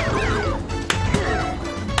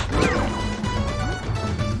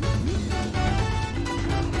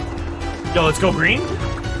 Yo, let's go green.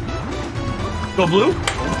 Go blue.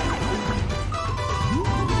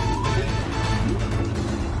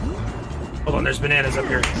 Hold on, there's bananas up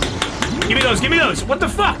here. Give me those, give me those. What the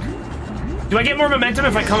fuck? Do I get more momentum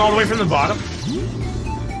if I come all the way from the bottom?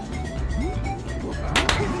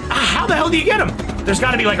 How the hell do you get them? There's got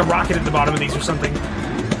to be like a rocket at the bottom of these or something.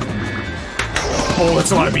 Oh, that's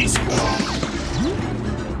a lot of bees.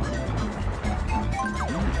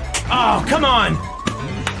 Oh, come on!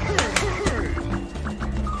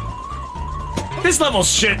 This level's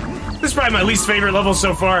shit. This is probably my least favorite level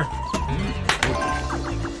so far.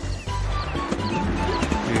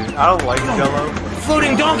 Dude, I don't like Jello.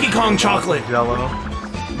 Floating Donkey Kong chocolate. Jello.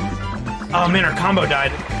 Oh man, our combo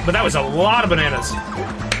died. But that was a lot of bananas.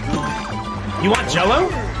 You want Jello?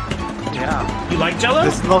 Yeah. You like Jello?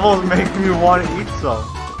 This level is making me want to eat some.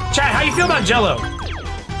 Chat, how you feel about Jello?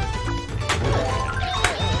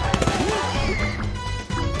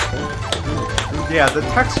 Yeah, the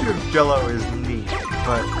texture of Jello is neat,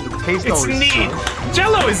 but the taste It's always neat. sucks.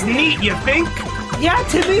 Jello is neat, you think? Yeah,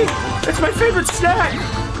 Timmy. It's my favorite snack.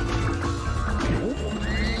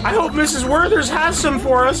 I hope Mrs. Werther's has some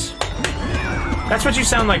for us. That's what you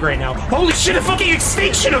sound like right now. Holy shit, a fucking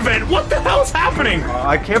extinction event! What the hell is happening?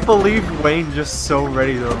 I can't believe Wayne just so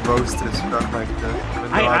ready to roast his friend like this.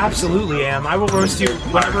 I absolutely am. I will roast you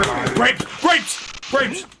whatever. Grapes! Grapes!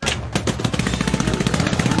 Grapes!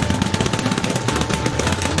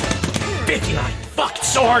 59. Fuck, it's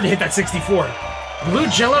so hard to hit that 64. Blue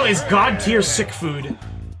Jello is god tier sick food.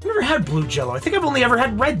 I've never had blue Jello. I think I've only ever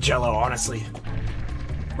had red Jello, honestly.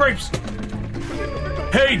 Grapes!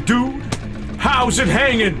 Hey, dude! How's it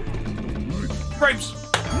hanging? Grapes!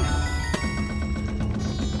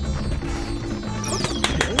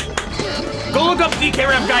 Go look up DK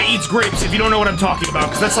Rap Guy Eats Grapes if you don't know what I'm talking about,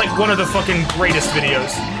 because that's like one of the fucking greatest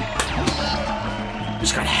videos.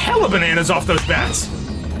 Just got hella bananas off those bats.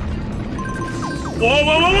 Whoa,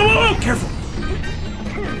 whoa, whoa, whoa, whoa! Careful!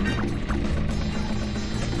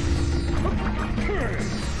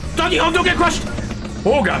 Donkey Kong, don't get crushed!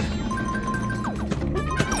 Oh god.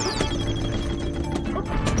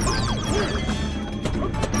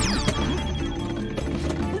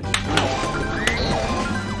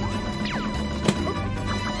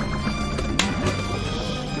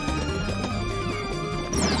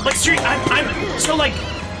 Like, I'm so like,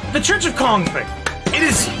 the Church of Kong thing, it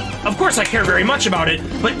is, of course I care very much about it,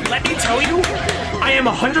 but let me tell you, I am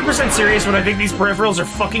 100% serious when I think these peripherals are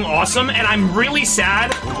fucking awesome, and I'm really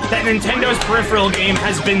sad that Nintendo's peripheral game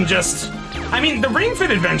has been just, I mean, the Ring Fit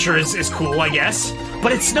Adventure is cool, I guess,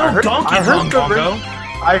 but it's no Donkey Kong Bongo.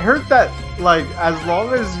 I heard that, like, as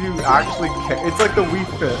long as you actually can, it's like the Wii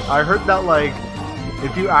Fit. I heard that, like,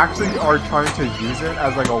 if you actually are trying to use it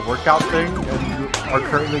as like a workout thing and you are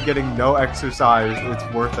currently getting no exercise, it's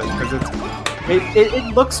worth it because it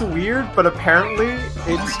looks weird, but apparently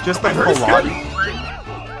it's just a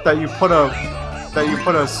Pilates that you put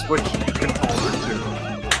a Switch controller to,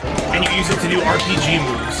 and you use it to do RPG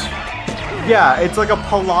moves. Yeah, it's like a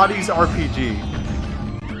Pilates RPG.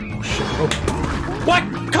 What?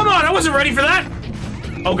 Come on! I wasn't ready for that.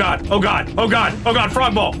 Oh god, oh god, oh god, oh god,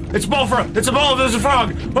 frog ball! It's ball frog! It's a ball, there's a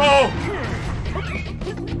frog! Oh!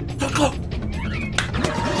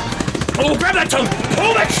 Oh, grab that tongue!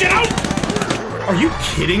 Pull that shit out! Are you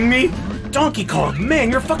kidding me? Donkey Kong,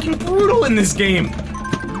 man, you're fucking brutal in this game!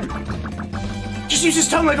 Just use his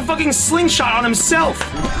tongue like a fucking slingshot on himself!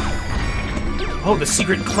 Oh, the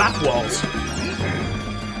secret clap walls.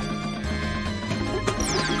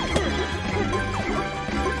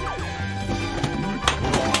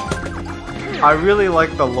 I really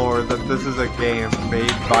like the lore that this is a game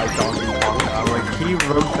made by Donkey Kong. Like, he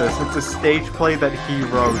wrote this. It's a stage play that he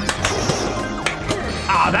wrote.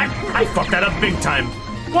 Ah, I fucked that up big time.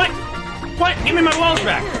 What? What? Give me my walls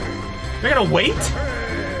back. I gotta wait?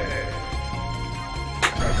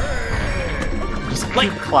 Just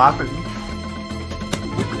keep clapping.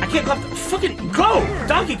 I can't clap. Fucking go!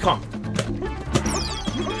 Donkey Kong!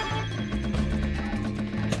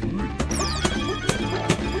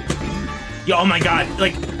 Yo, oh my god,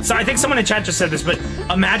 like, so I think someone in chat just said this, but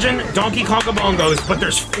imagine Donkey Konga bongos, but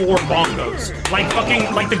there's 4 bongos. Like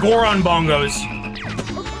fucking, like the Goron bongos.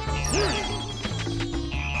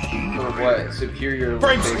 For what? Superior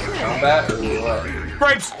Grapes. basic combat, or what?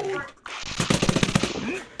 Grapes!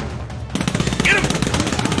 Get him!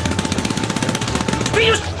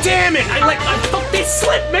 Damn it! They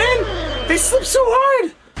slip, man! They slip so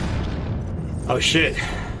hard! Oh shit.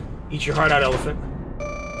 Eat your heart out, elephant.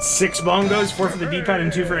 6 bongos, 4 for the D-pad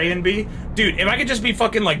and 2 for A and B. Dude, if I could just be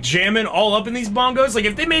fucking like jamming all up in these bongos, like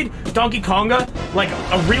if they made Donkey Konga like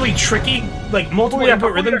a really tricky, like multiple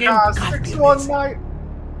input rhythm game, God, it'd be amazing.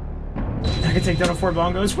 I could take down a 4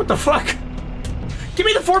 bongos? What the fuck? Give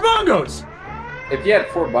me the 4 bongos! If you had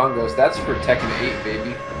 4 bongos, that's for Tekken 8,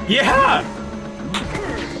 baby. Yeah!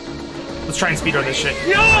 Let's try and speedrun this shit.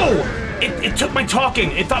 No! It took my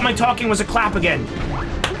talking. It thought my talking was a clap again.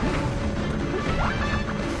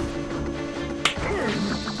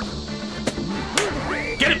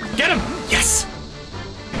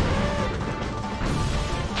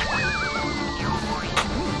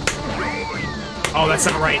 Oh, that's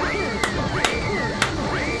not right.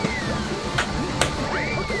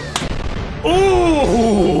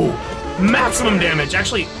 Ooh! Maximum damage.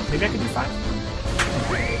 Actually, maybe I could do 5.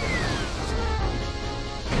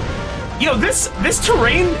 Yo, this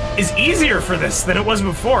terrain is easier for this than it was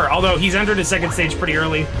before, although he's entered his second stage pretty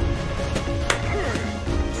early.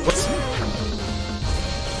 What's...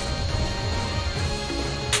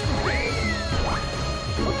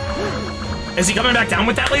 Is he coming back down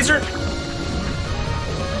with that laser?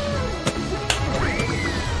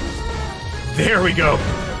 There we go.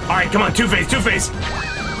 All right, come on, Two-Face, Two-Face.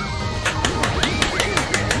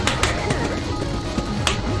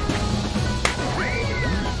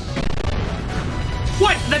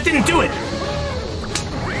 What? That didn't do it.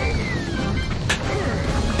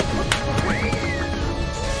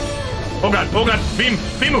 Oh god, beam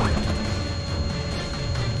him.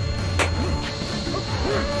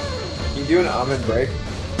 You do an almond break?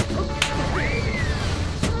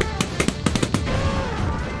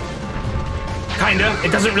 Kinda.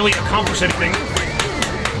 It doesn't really accomplish anything.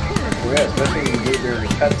 Well, yeah, especially when you do it during a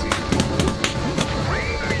cutscene.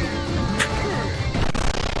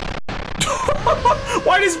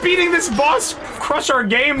 Why does beating this boss crush our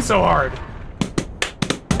game so hard?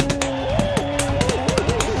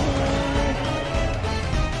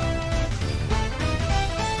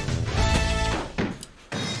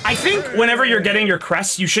 I think whenever you're getting your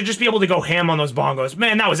crests, you should just be able to go ham on those bongos.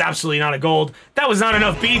 Man, that was absolutely not a gold. That was not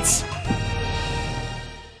enough beats.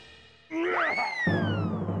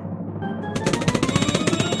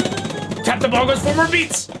 Tap the bongos for more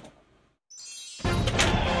beats.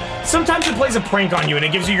 Sometimes it plays a prank on you and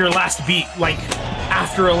it gives you your last beat, like,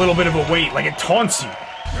 after a little bit of a wait. Like, it taunts you.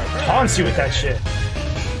 Taunts you with that shit.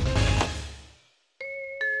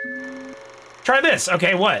 Try this.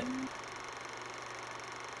 Okay, what?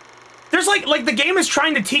 There's like the game is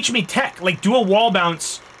trying to teach me tech, like do a wall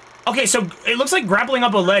bounce. Okay, so it looks like grappling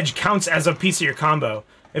up a ledge counts as a piece of your combo.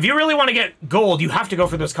 If you really want to get gold, you have to go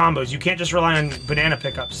for those combos. You can't just rely on banana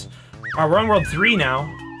pickups. Alright, we're on World 3 now.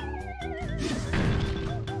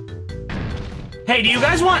 Hey, do you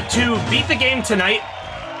guys want to beat the game tonight?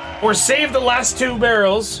 Or save the last 2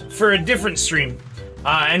 barrels for a different stream?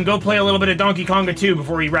 And go play a little bit of Donkey Konga 2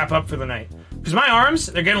 before we wrap up for the night. Because my arms,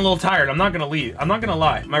 they're getting a little tired. I'm not gonna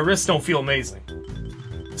lie. My wrists don't feel amazing.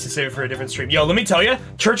 Let's just save it for a different stream. Yo, let me tell you,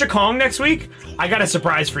 Church of Kong next week, I got a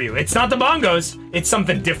surprise for you. It's not the bongos, it's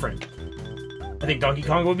something different. I think Donkey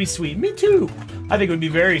Kong would be sweet. Me too. I think it would be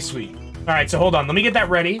very sweet. Alright, so hold on. Let me get that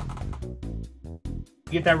ready.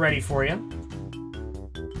 Get that ready for you.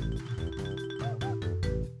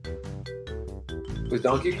 Was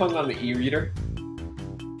Donkey Kong on the e-reader?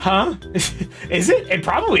 Huh? Is it? It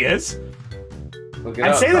probably is.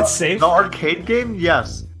 I'd say that's safe. The arcade game?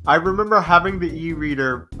 Yes. I remember having the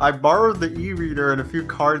e-reader. I borrowed the e-reader and a few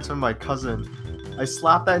cards from my cousin. I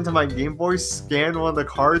slapped that into my Game Boy, scanned one of the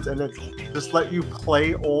cards, and it just let you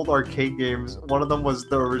play old arcade games. One of them was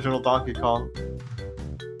the original Donkey Kong.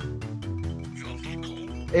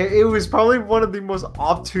 It was probably one of the most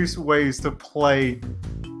obtuse ways to play,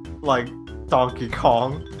 like, Donkey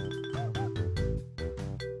Kong.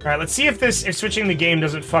 Alright, let's see if switching the game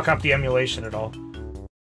doesn't fuck up the emulation at all.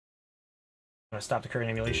 I'm gonna stop the current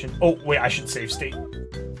emulation. Oh, wait, I should save state.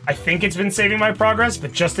 I think it's been saving my progress,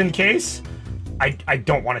 but just in case, I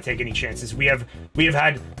don't want to take any chances. We have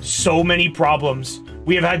had so many problems.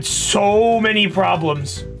 We have had so many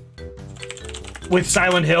problems with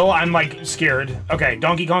Silent Hill. I'm like scared. Okay,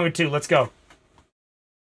 Donkey Konga 2, let's go.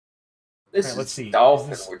 This right, let's see.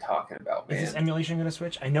 Dolphin we're talking about, man. Is this emulation gonna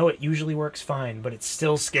switch? I know it usually works fine, but it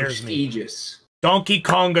still scares me. Prestigious. Donkey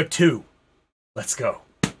Konga 2. Let's go.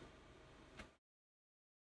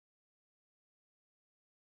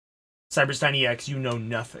 Cyberstein EX, you know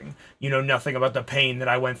nothing. You know nothing about the pain that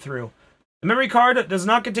I went through. The memory card does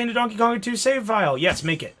not contain a Donkey Konga 2 save file. Yes,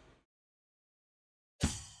 make it.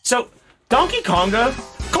 So, Donkey Konga,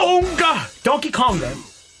 Donkey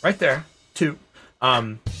Konga, right there, 2.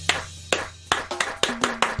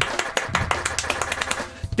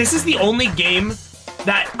 This is the only game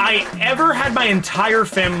that I ever had my entire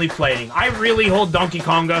family playing. I really hold Donkey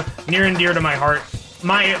Konga near and dear to my heart.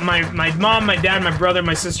 My mom, my dad, my brother,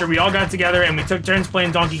 my sister, we all got together and we took turns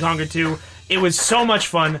playing Donkey Konga 2. It was so much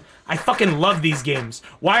fun. I fucking love these games.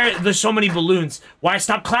 Why are there so many balloons? Why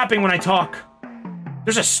stop clapping when I talk?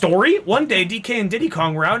 There's a story? One day, DK and Diddy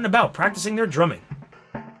Kong were out and about practicing their drumming.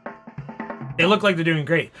 They look like they're doing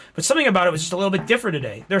great, but something about it was just a little bit different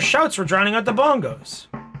today. Their shouts were drowning out the bongos.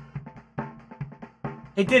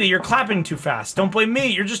 Hey Diddy, you're clapping too fast. Don't blame me,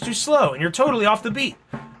 you're just too slow, and you're totally off the beat.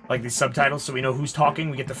 Like these subtitles so we know who's talking,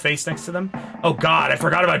 we get the face next to them. Oh god, I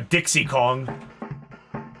forgot about Dixie Kong.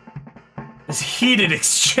 This heated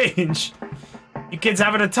exchange. You kids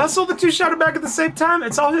having a tussle? The two shouted back at the same time?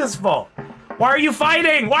 It's all his fault. Why are you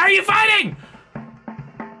fighting? Why are you fighting?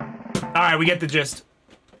 Alright, we get the gist.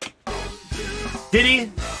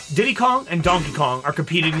 Diddy Kong and Donkey Kong are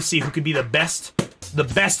competing to see who could be the best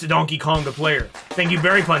Donkey Kong player. Thank you,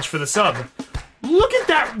 Berry Punch, for the sub. Look at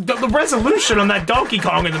that, the resolution on that Donkey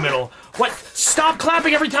Kong in the middle. What? Stop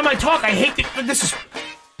clapping every time I talk. I hate this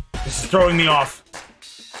is throwing me off.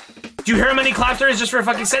 Do you hear how many claps there is just for a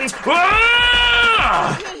fucking sentence?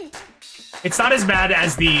 Ah! It's not as bad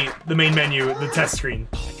as the main menu, the test screen.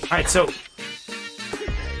 Alright, so...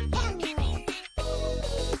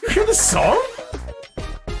 You hear the song?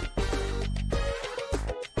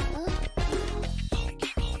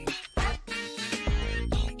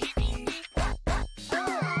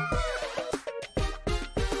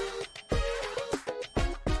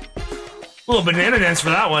 Little banana dance for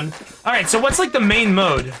that one. Alright, so what's like the main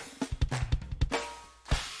mode?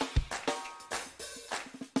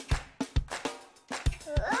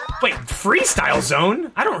 Wait, freestyle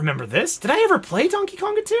zone? I don't remember this. Did I ever play Donkey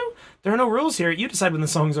Konga 2? There are no rules here. You decide when the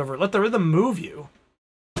song's over. Let the rhythm move you.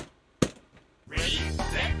 Ready,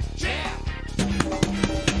 set, jam.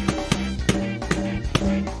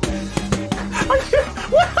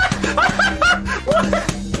 What?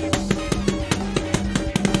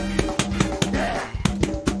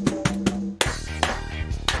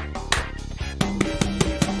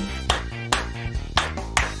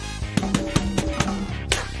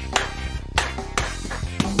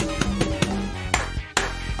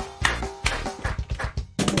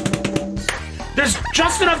 There's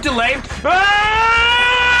just enough delay.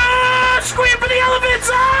 Ah! Scream for the elephants!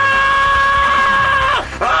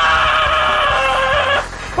 Ah! Ah!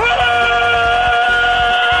 Ah!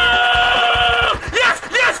 Yes!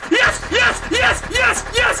 Yes! Yes! Yes! Yes! Yes!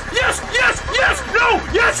 Yes! Yes! Yes! Yes! No!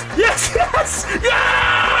 Yes! Yes! Yes!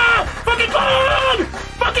 Yeah! Fucking Kong!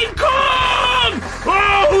 Fucking Kong!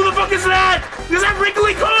 Oh, who the fuck is that? Is that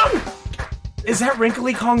Wrinkly Kong? Is that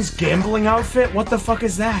Wrinkly Kong's gambling outfit? What the fuck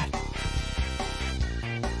is that?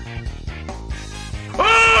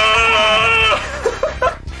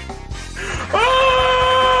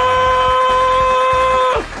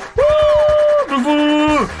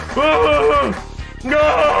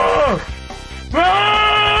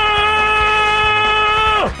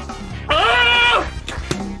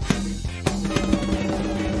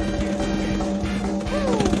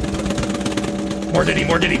 More Diddy, more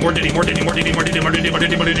Diddy, more Diddy, more Diddy, more Diddy, more Diddy, more Diddy, more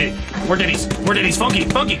Diddy, more Diddy. More Diddies, more Diddies. Funky,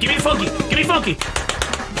 funky, give me the funky, give me funky.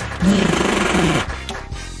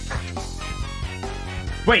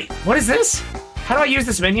 Wait, what is this? How do I use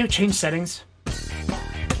this menu? Change settings.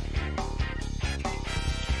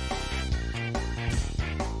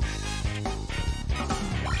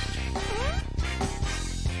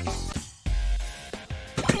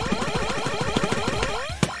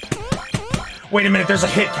 Wait a minute, there's a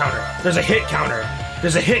hit counter. There's a hit counter.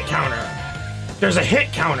 There's a hit counter. There's a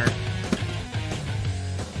hit counter.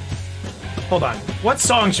 Hold on. What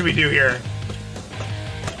song should we do here?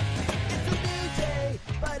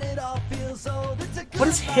 What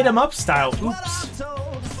is hit 'em up style? Oops.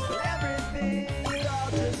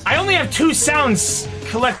 I only have 2 sounds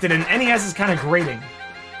collected and NES is kind of grating.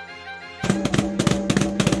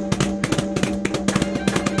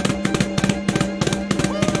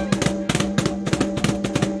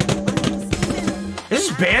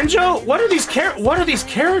 Banjo? What are these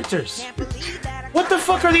characters? What the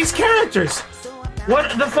fuck are these characters?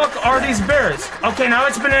 What the fuck are these bears? Okay, now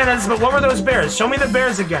it's bananas, but what were those bears? Show me the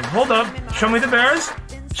bears again. Hold up. Show me the bears.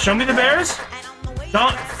 Show me the bears.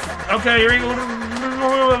 Don't. Okay, here we go.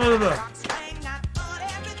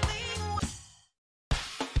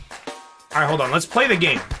 Alright, hold on. Let's play the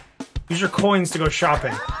game. Use your coins to go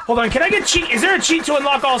shopping. Hold on, can I get cheat? Is there a cheat to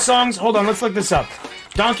unlock all songs? Hold on, let's look this up.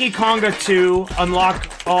 Donkey Konga 2, unlock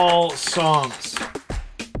all songs.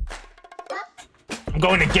 I'm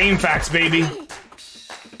going to Game Facts, baby.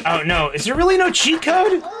 Oh no, is there really no cheat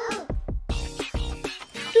code?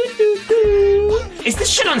 Is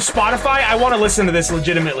this shit on Spotify? I want to listen to this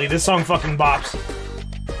legitimately. This song fucking bops.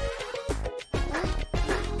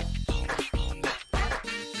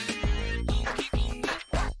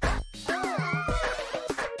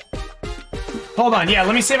 Hold on, yeah,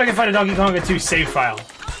 let me see if I can find a Donkey Konga 2 save file.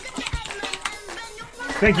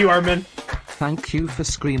 Thank you, Armin. Thank you for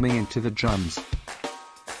screaming into the drums.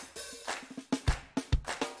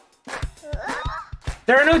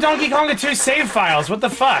 There are no Donkey Konga 2 save files. What the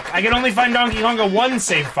fuck? I can only find Donkey Konga 1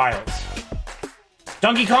 save files.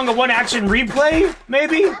 Donkey Konga 1 action replay?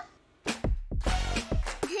 Maybe?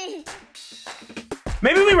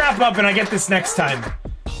 Maybe we wrap up and I get this next time.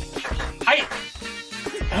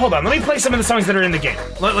 hold on. Let me play some of the songs that are in the game.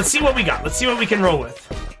 Let's see what we got. Let's see what we can roll with.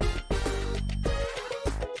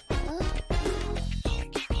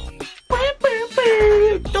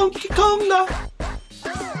 Donkey Kong.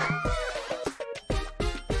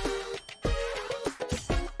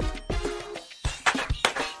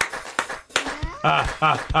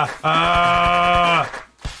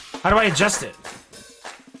 How do I adjust it?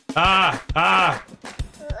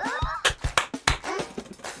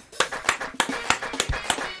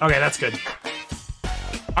 Okay, that's good.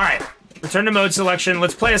 Alright, return to mode selection.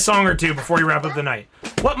 Let's play a song or two before we wrap up the night.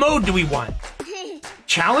 What mode do we want?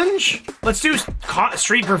 Challenge? Let's do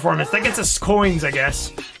street performance. That gets us coins, I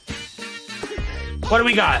guess. What do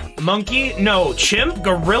we got? Monkey? No. Chimp?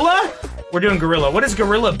 Gorilla? We're doing gorilla. What is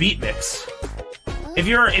gorilla beat mix? If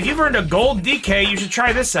you've earned a gold DK, you should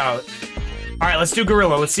try this out. Alright, let's do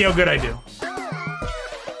gorilla. Let's see how good I do.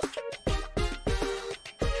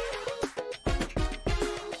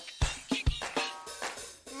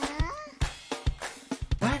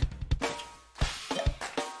 What?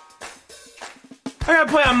 I gotta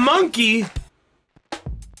play a monkey?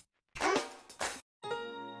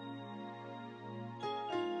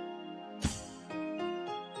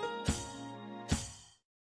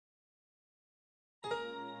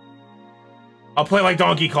 I'll play like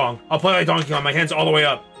Donkey Kong. I'll play like Donkey Kong. My hands all the way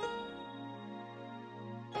up.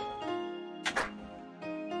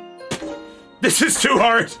 This is too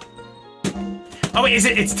hard. Oh wait, is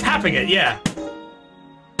it? It's tapping it, yeah.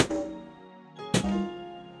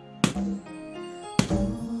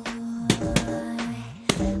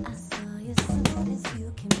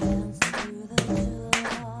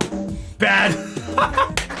 Bad.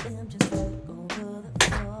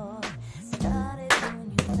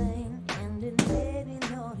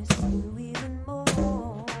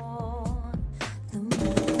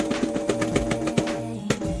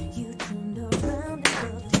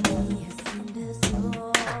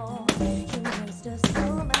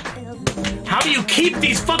 How do you keep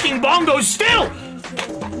these fucking bongos still?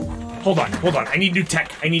 Hold on, hold on. I need new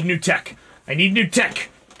tech. I need new tech. I need new tech.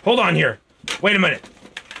 Hold on here. Wait a minute.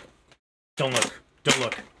 Don't look. Don't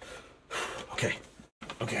look. Okay.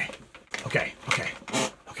 Okay. Okay. Okay.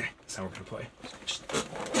 Okay. That's how we're gonna play. Just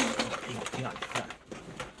hang on. Hang on.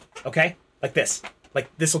 Okay? Like this. Like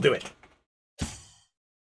this'll do it.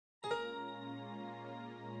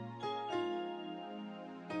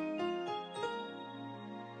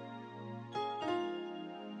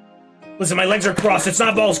 Listen, my legs are crossed. It's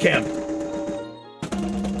not balls cam.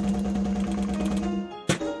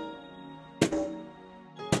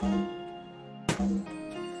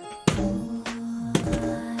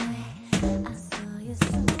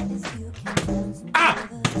 Ah!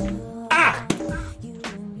 Ah!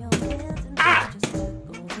 Ah!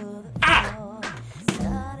 Ah!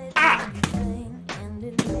 Ah!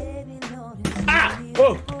 Ah!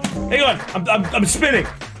 Whoa! Hang on. I'm spinning.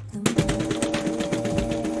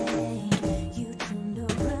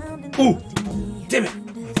 Ooh! Damn it!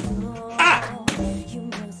 Ah!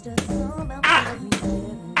 Ah!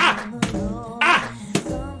 Ah! Ah!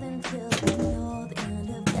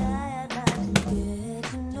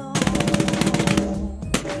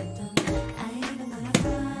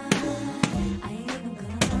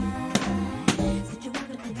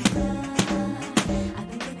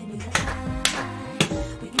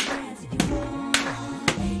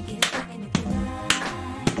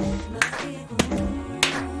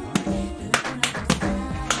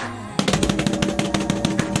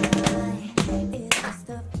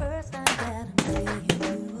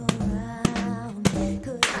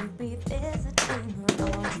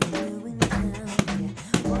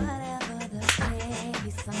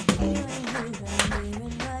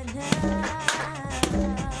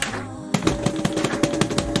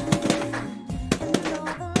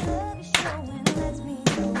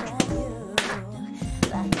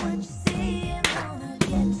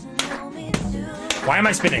 Why am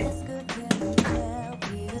I spinning?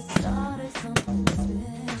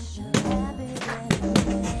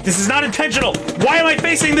 This is not intentional. Why am I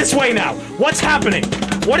facing this way now? What's happening?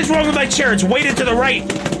 What is wrong with my chair? It's weighted to the right.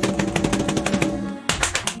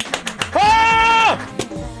 Ah!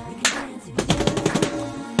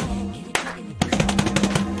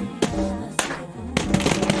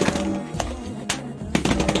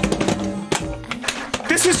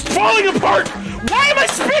 This is falling apart. Why am I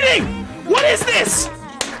spinning? What is this?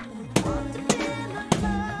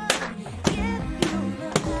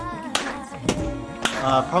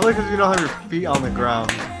 Probably because you don't have your feet on the ground.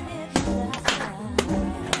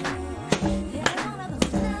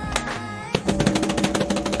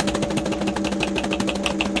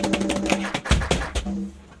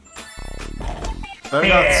 Better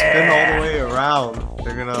not spin all the way around.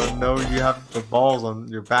 They're gonna know you have the balls on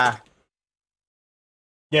your back.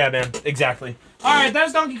 Yeah, man. Exactly. Alright, that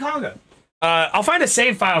was Donkey Konga. I'll find a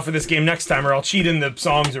save file for this game next time, or I'll cheat in the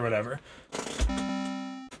songs or whatever.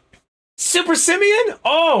 Super Simeon?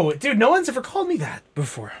 Oh, dude, no one's ever called me that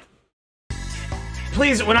before.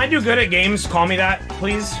 Please, when I do good at games, call me that,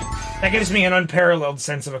 please. That gives me an unparalleled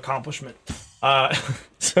sense of accomplishment.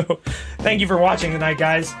 So, thank you for watching tonight,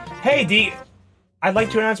 guys. Hey, D, I'd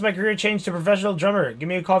like to announce my career change to professional drummer. Give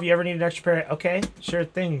me a call if you ever need an extra pair. Okay, sure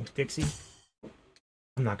thing, Dixie.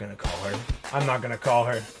 I'm not gonna call her. I'm not gonna call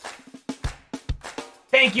her.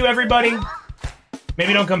 Thank you, everybody.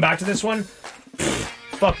 Maybe don't come back to this one.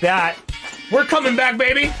 Fuck that. We're coming back,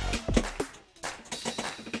 baby.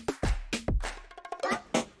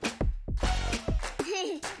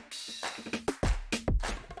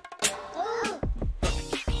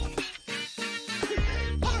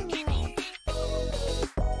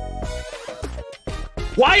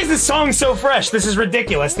 Why is this song so fresh? This is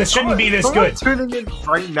ridiculous. This shouldn't be this good. Tuning in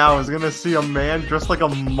right now is gonna see a man dressed like a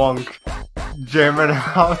monk jamming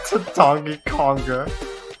out to Donkey Konga.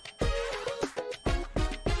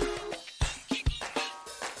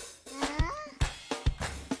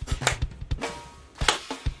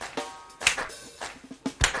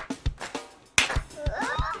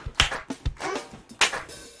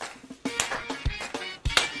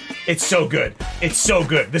 It's so good. It's so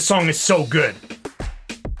good. This song is so good.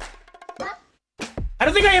 I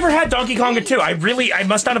don't think I ever had Donkey Konga 2. I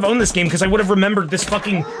must not have owned this game because I would have remembered this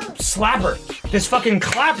fucking slapper. This fucking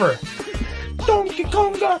clapper. Donkey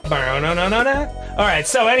Konga. Alright,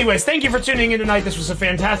 so anyways, thank you for tuning in tonight. This was a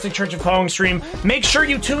fantastic Church of Kong stream. Make sure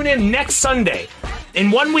you tune in next Sunday. In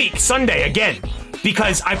 1 week, Sunday, again.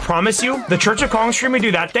 Because I promise you, the Church of Kong stream we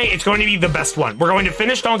do that day, it's going to be the best one. We're going to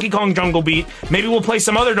finish Donkey Kong Jungle Beat. Maybe we'll play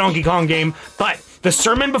some other Donkey Kong game. But the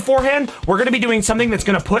sermon beforehand, we're going to be doing something that's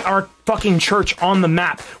going to put our fucking church on the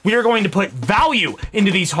map. We are going to put value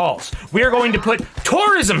into these halls. We are going to put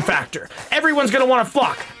tourism factor. Everyone's going to want to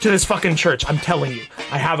flock to this fucking church. I'm telling you.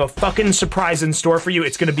 I have a fucking surprise in store for you.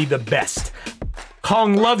 It's going to be the best.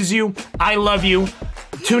 Kong loves you. I love you.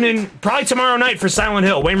 Tune in probably tomorrow night for Silent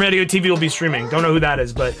Hill. Wayneradiotv will be streaming. Don't know who that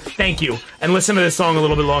is, but thank you. And listen to this song a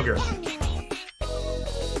little bit longer.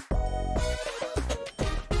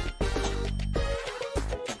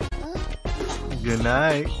 Good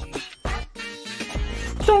night.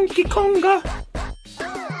 Donkey Konga.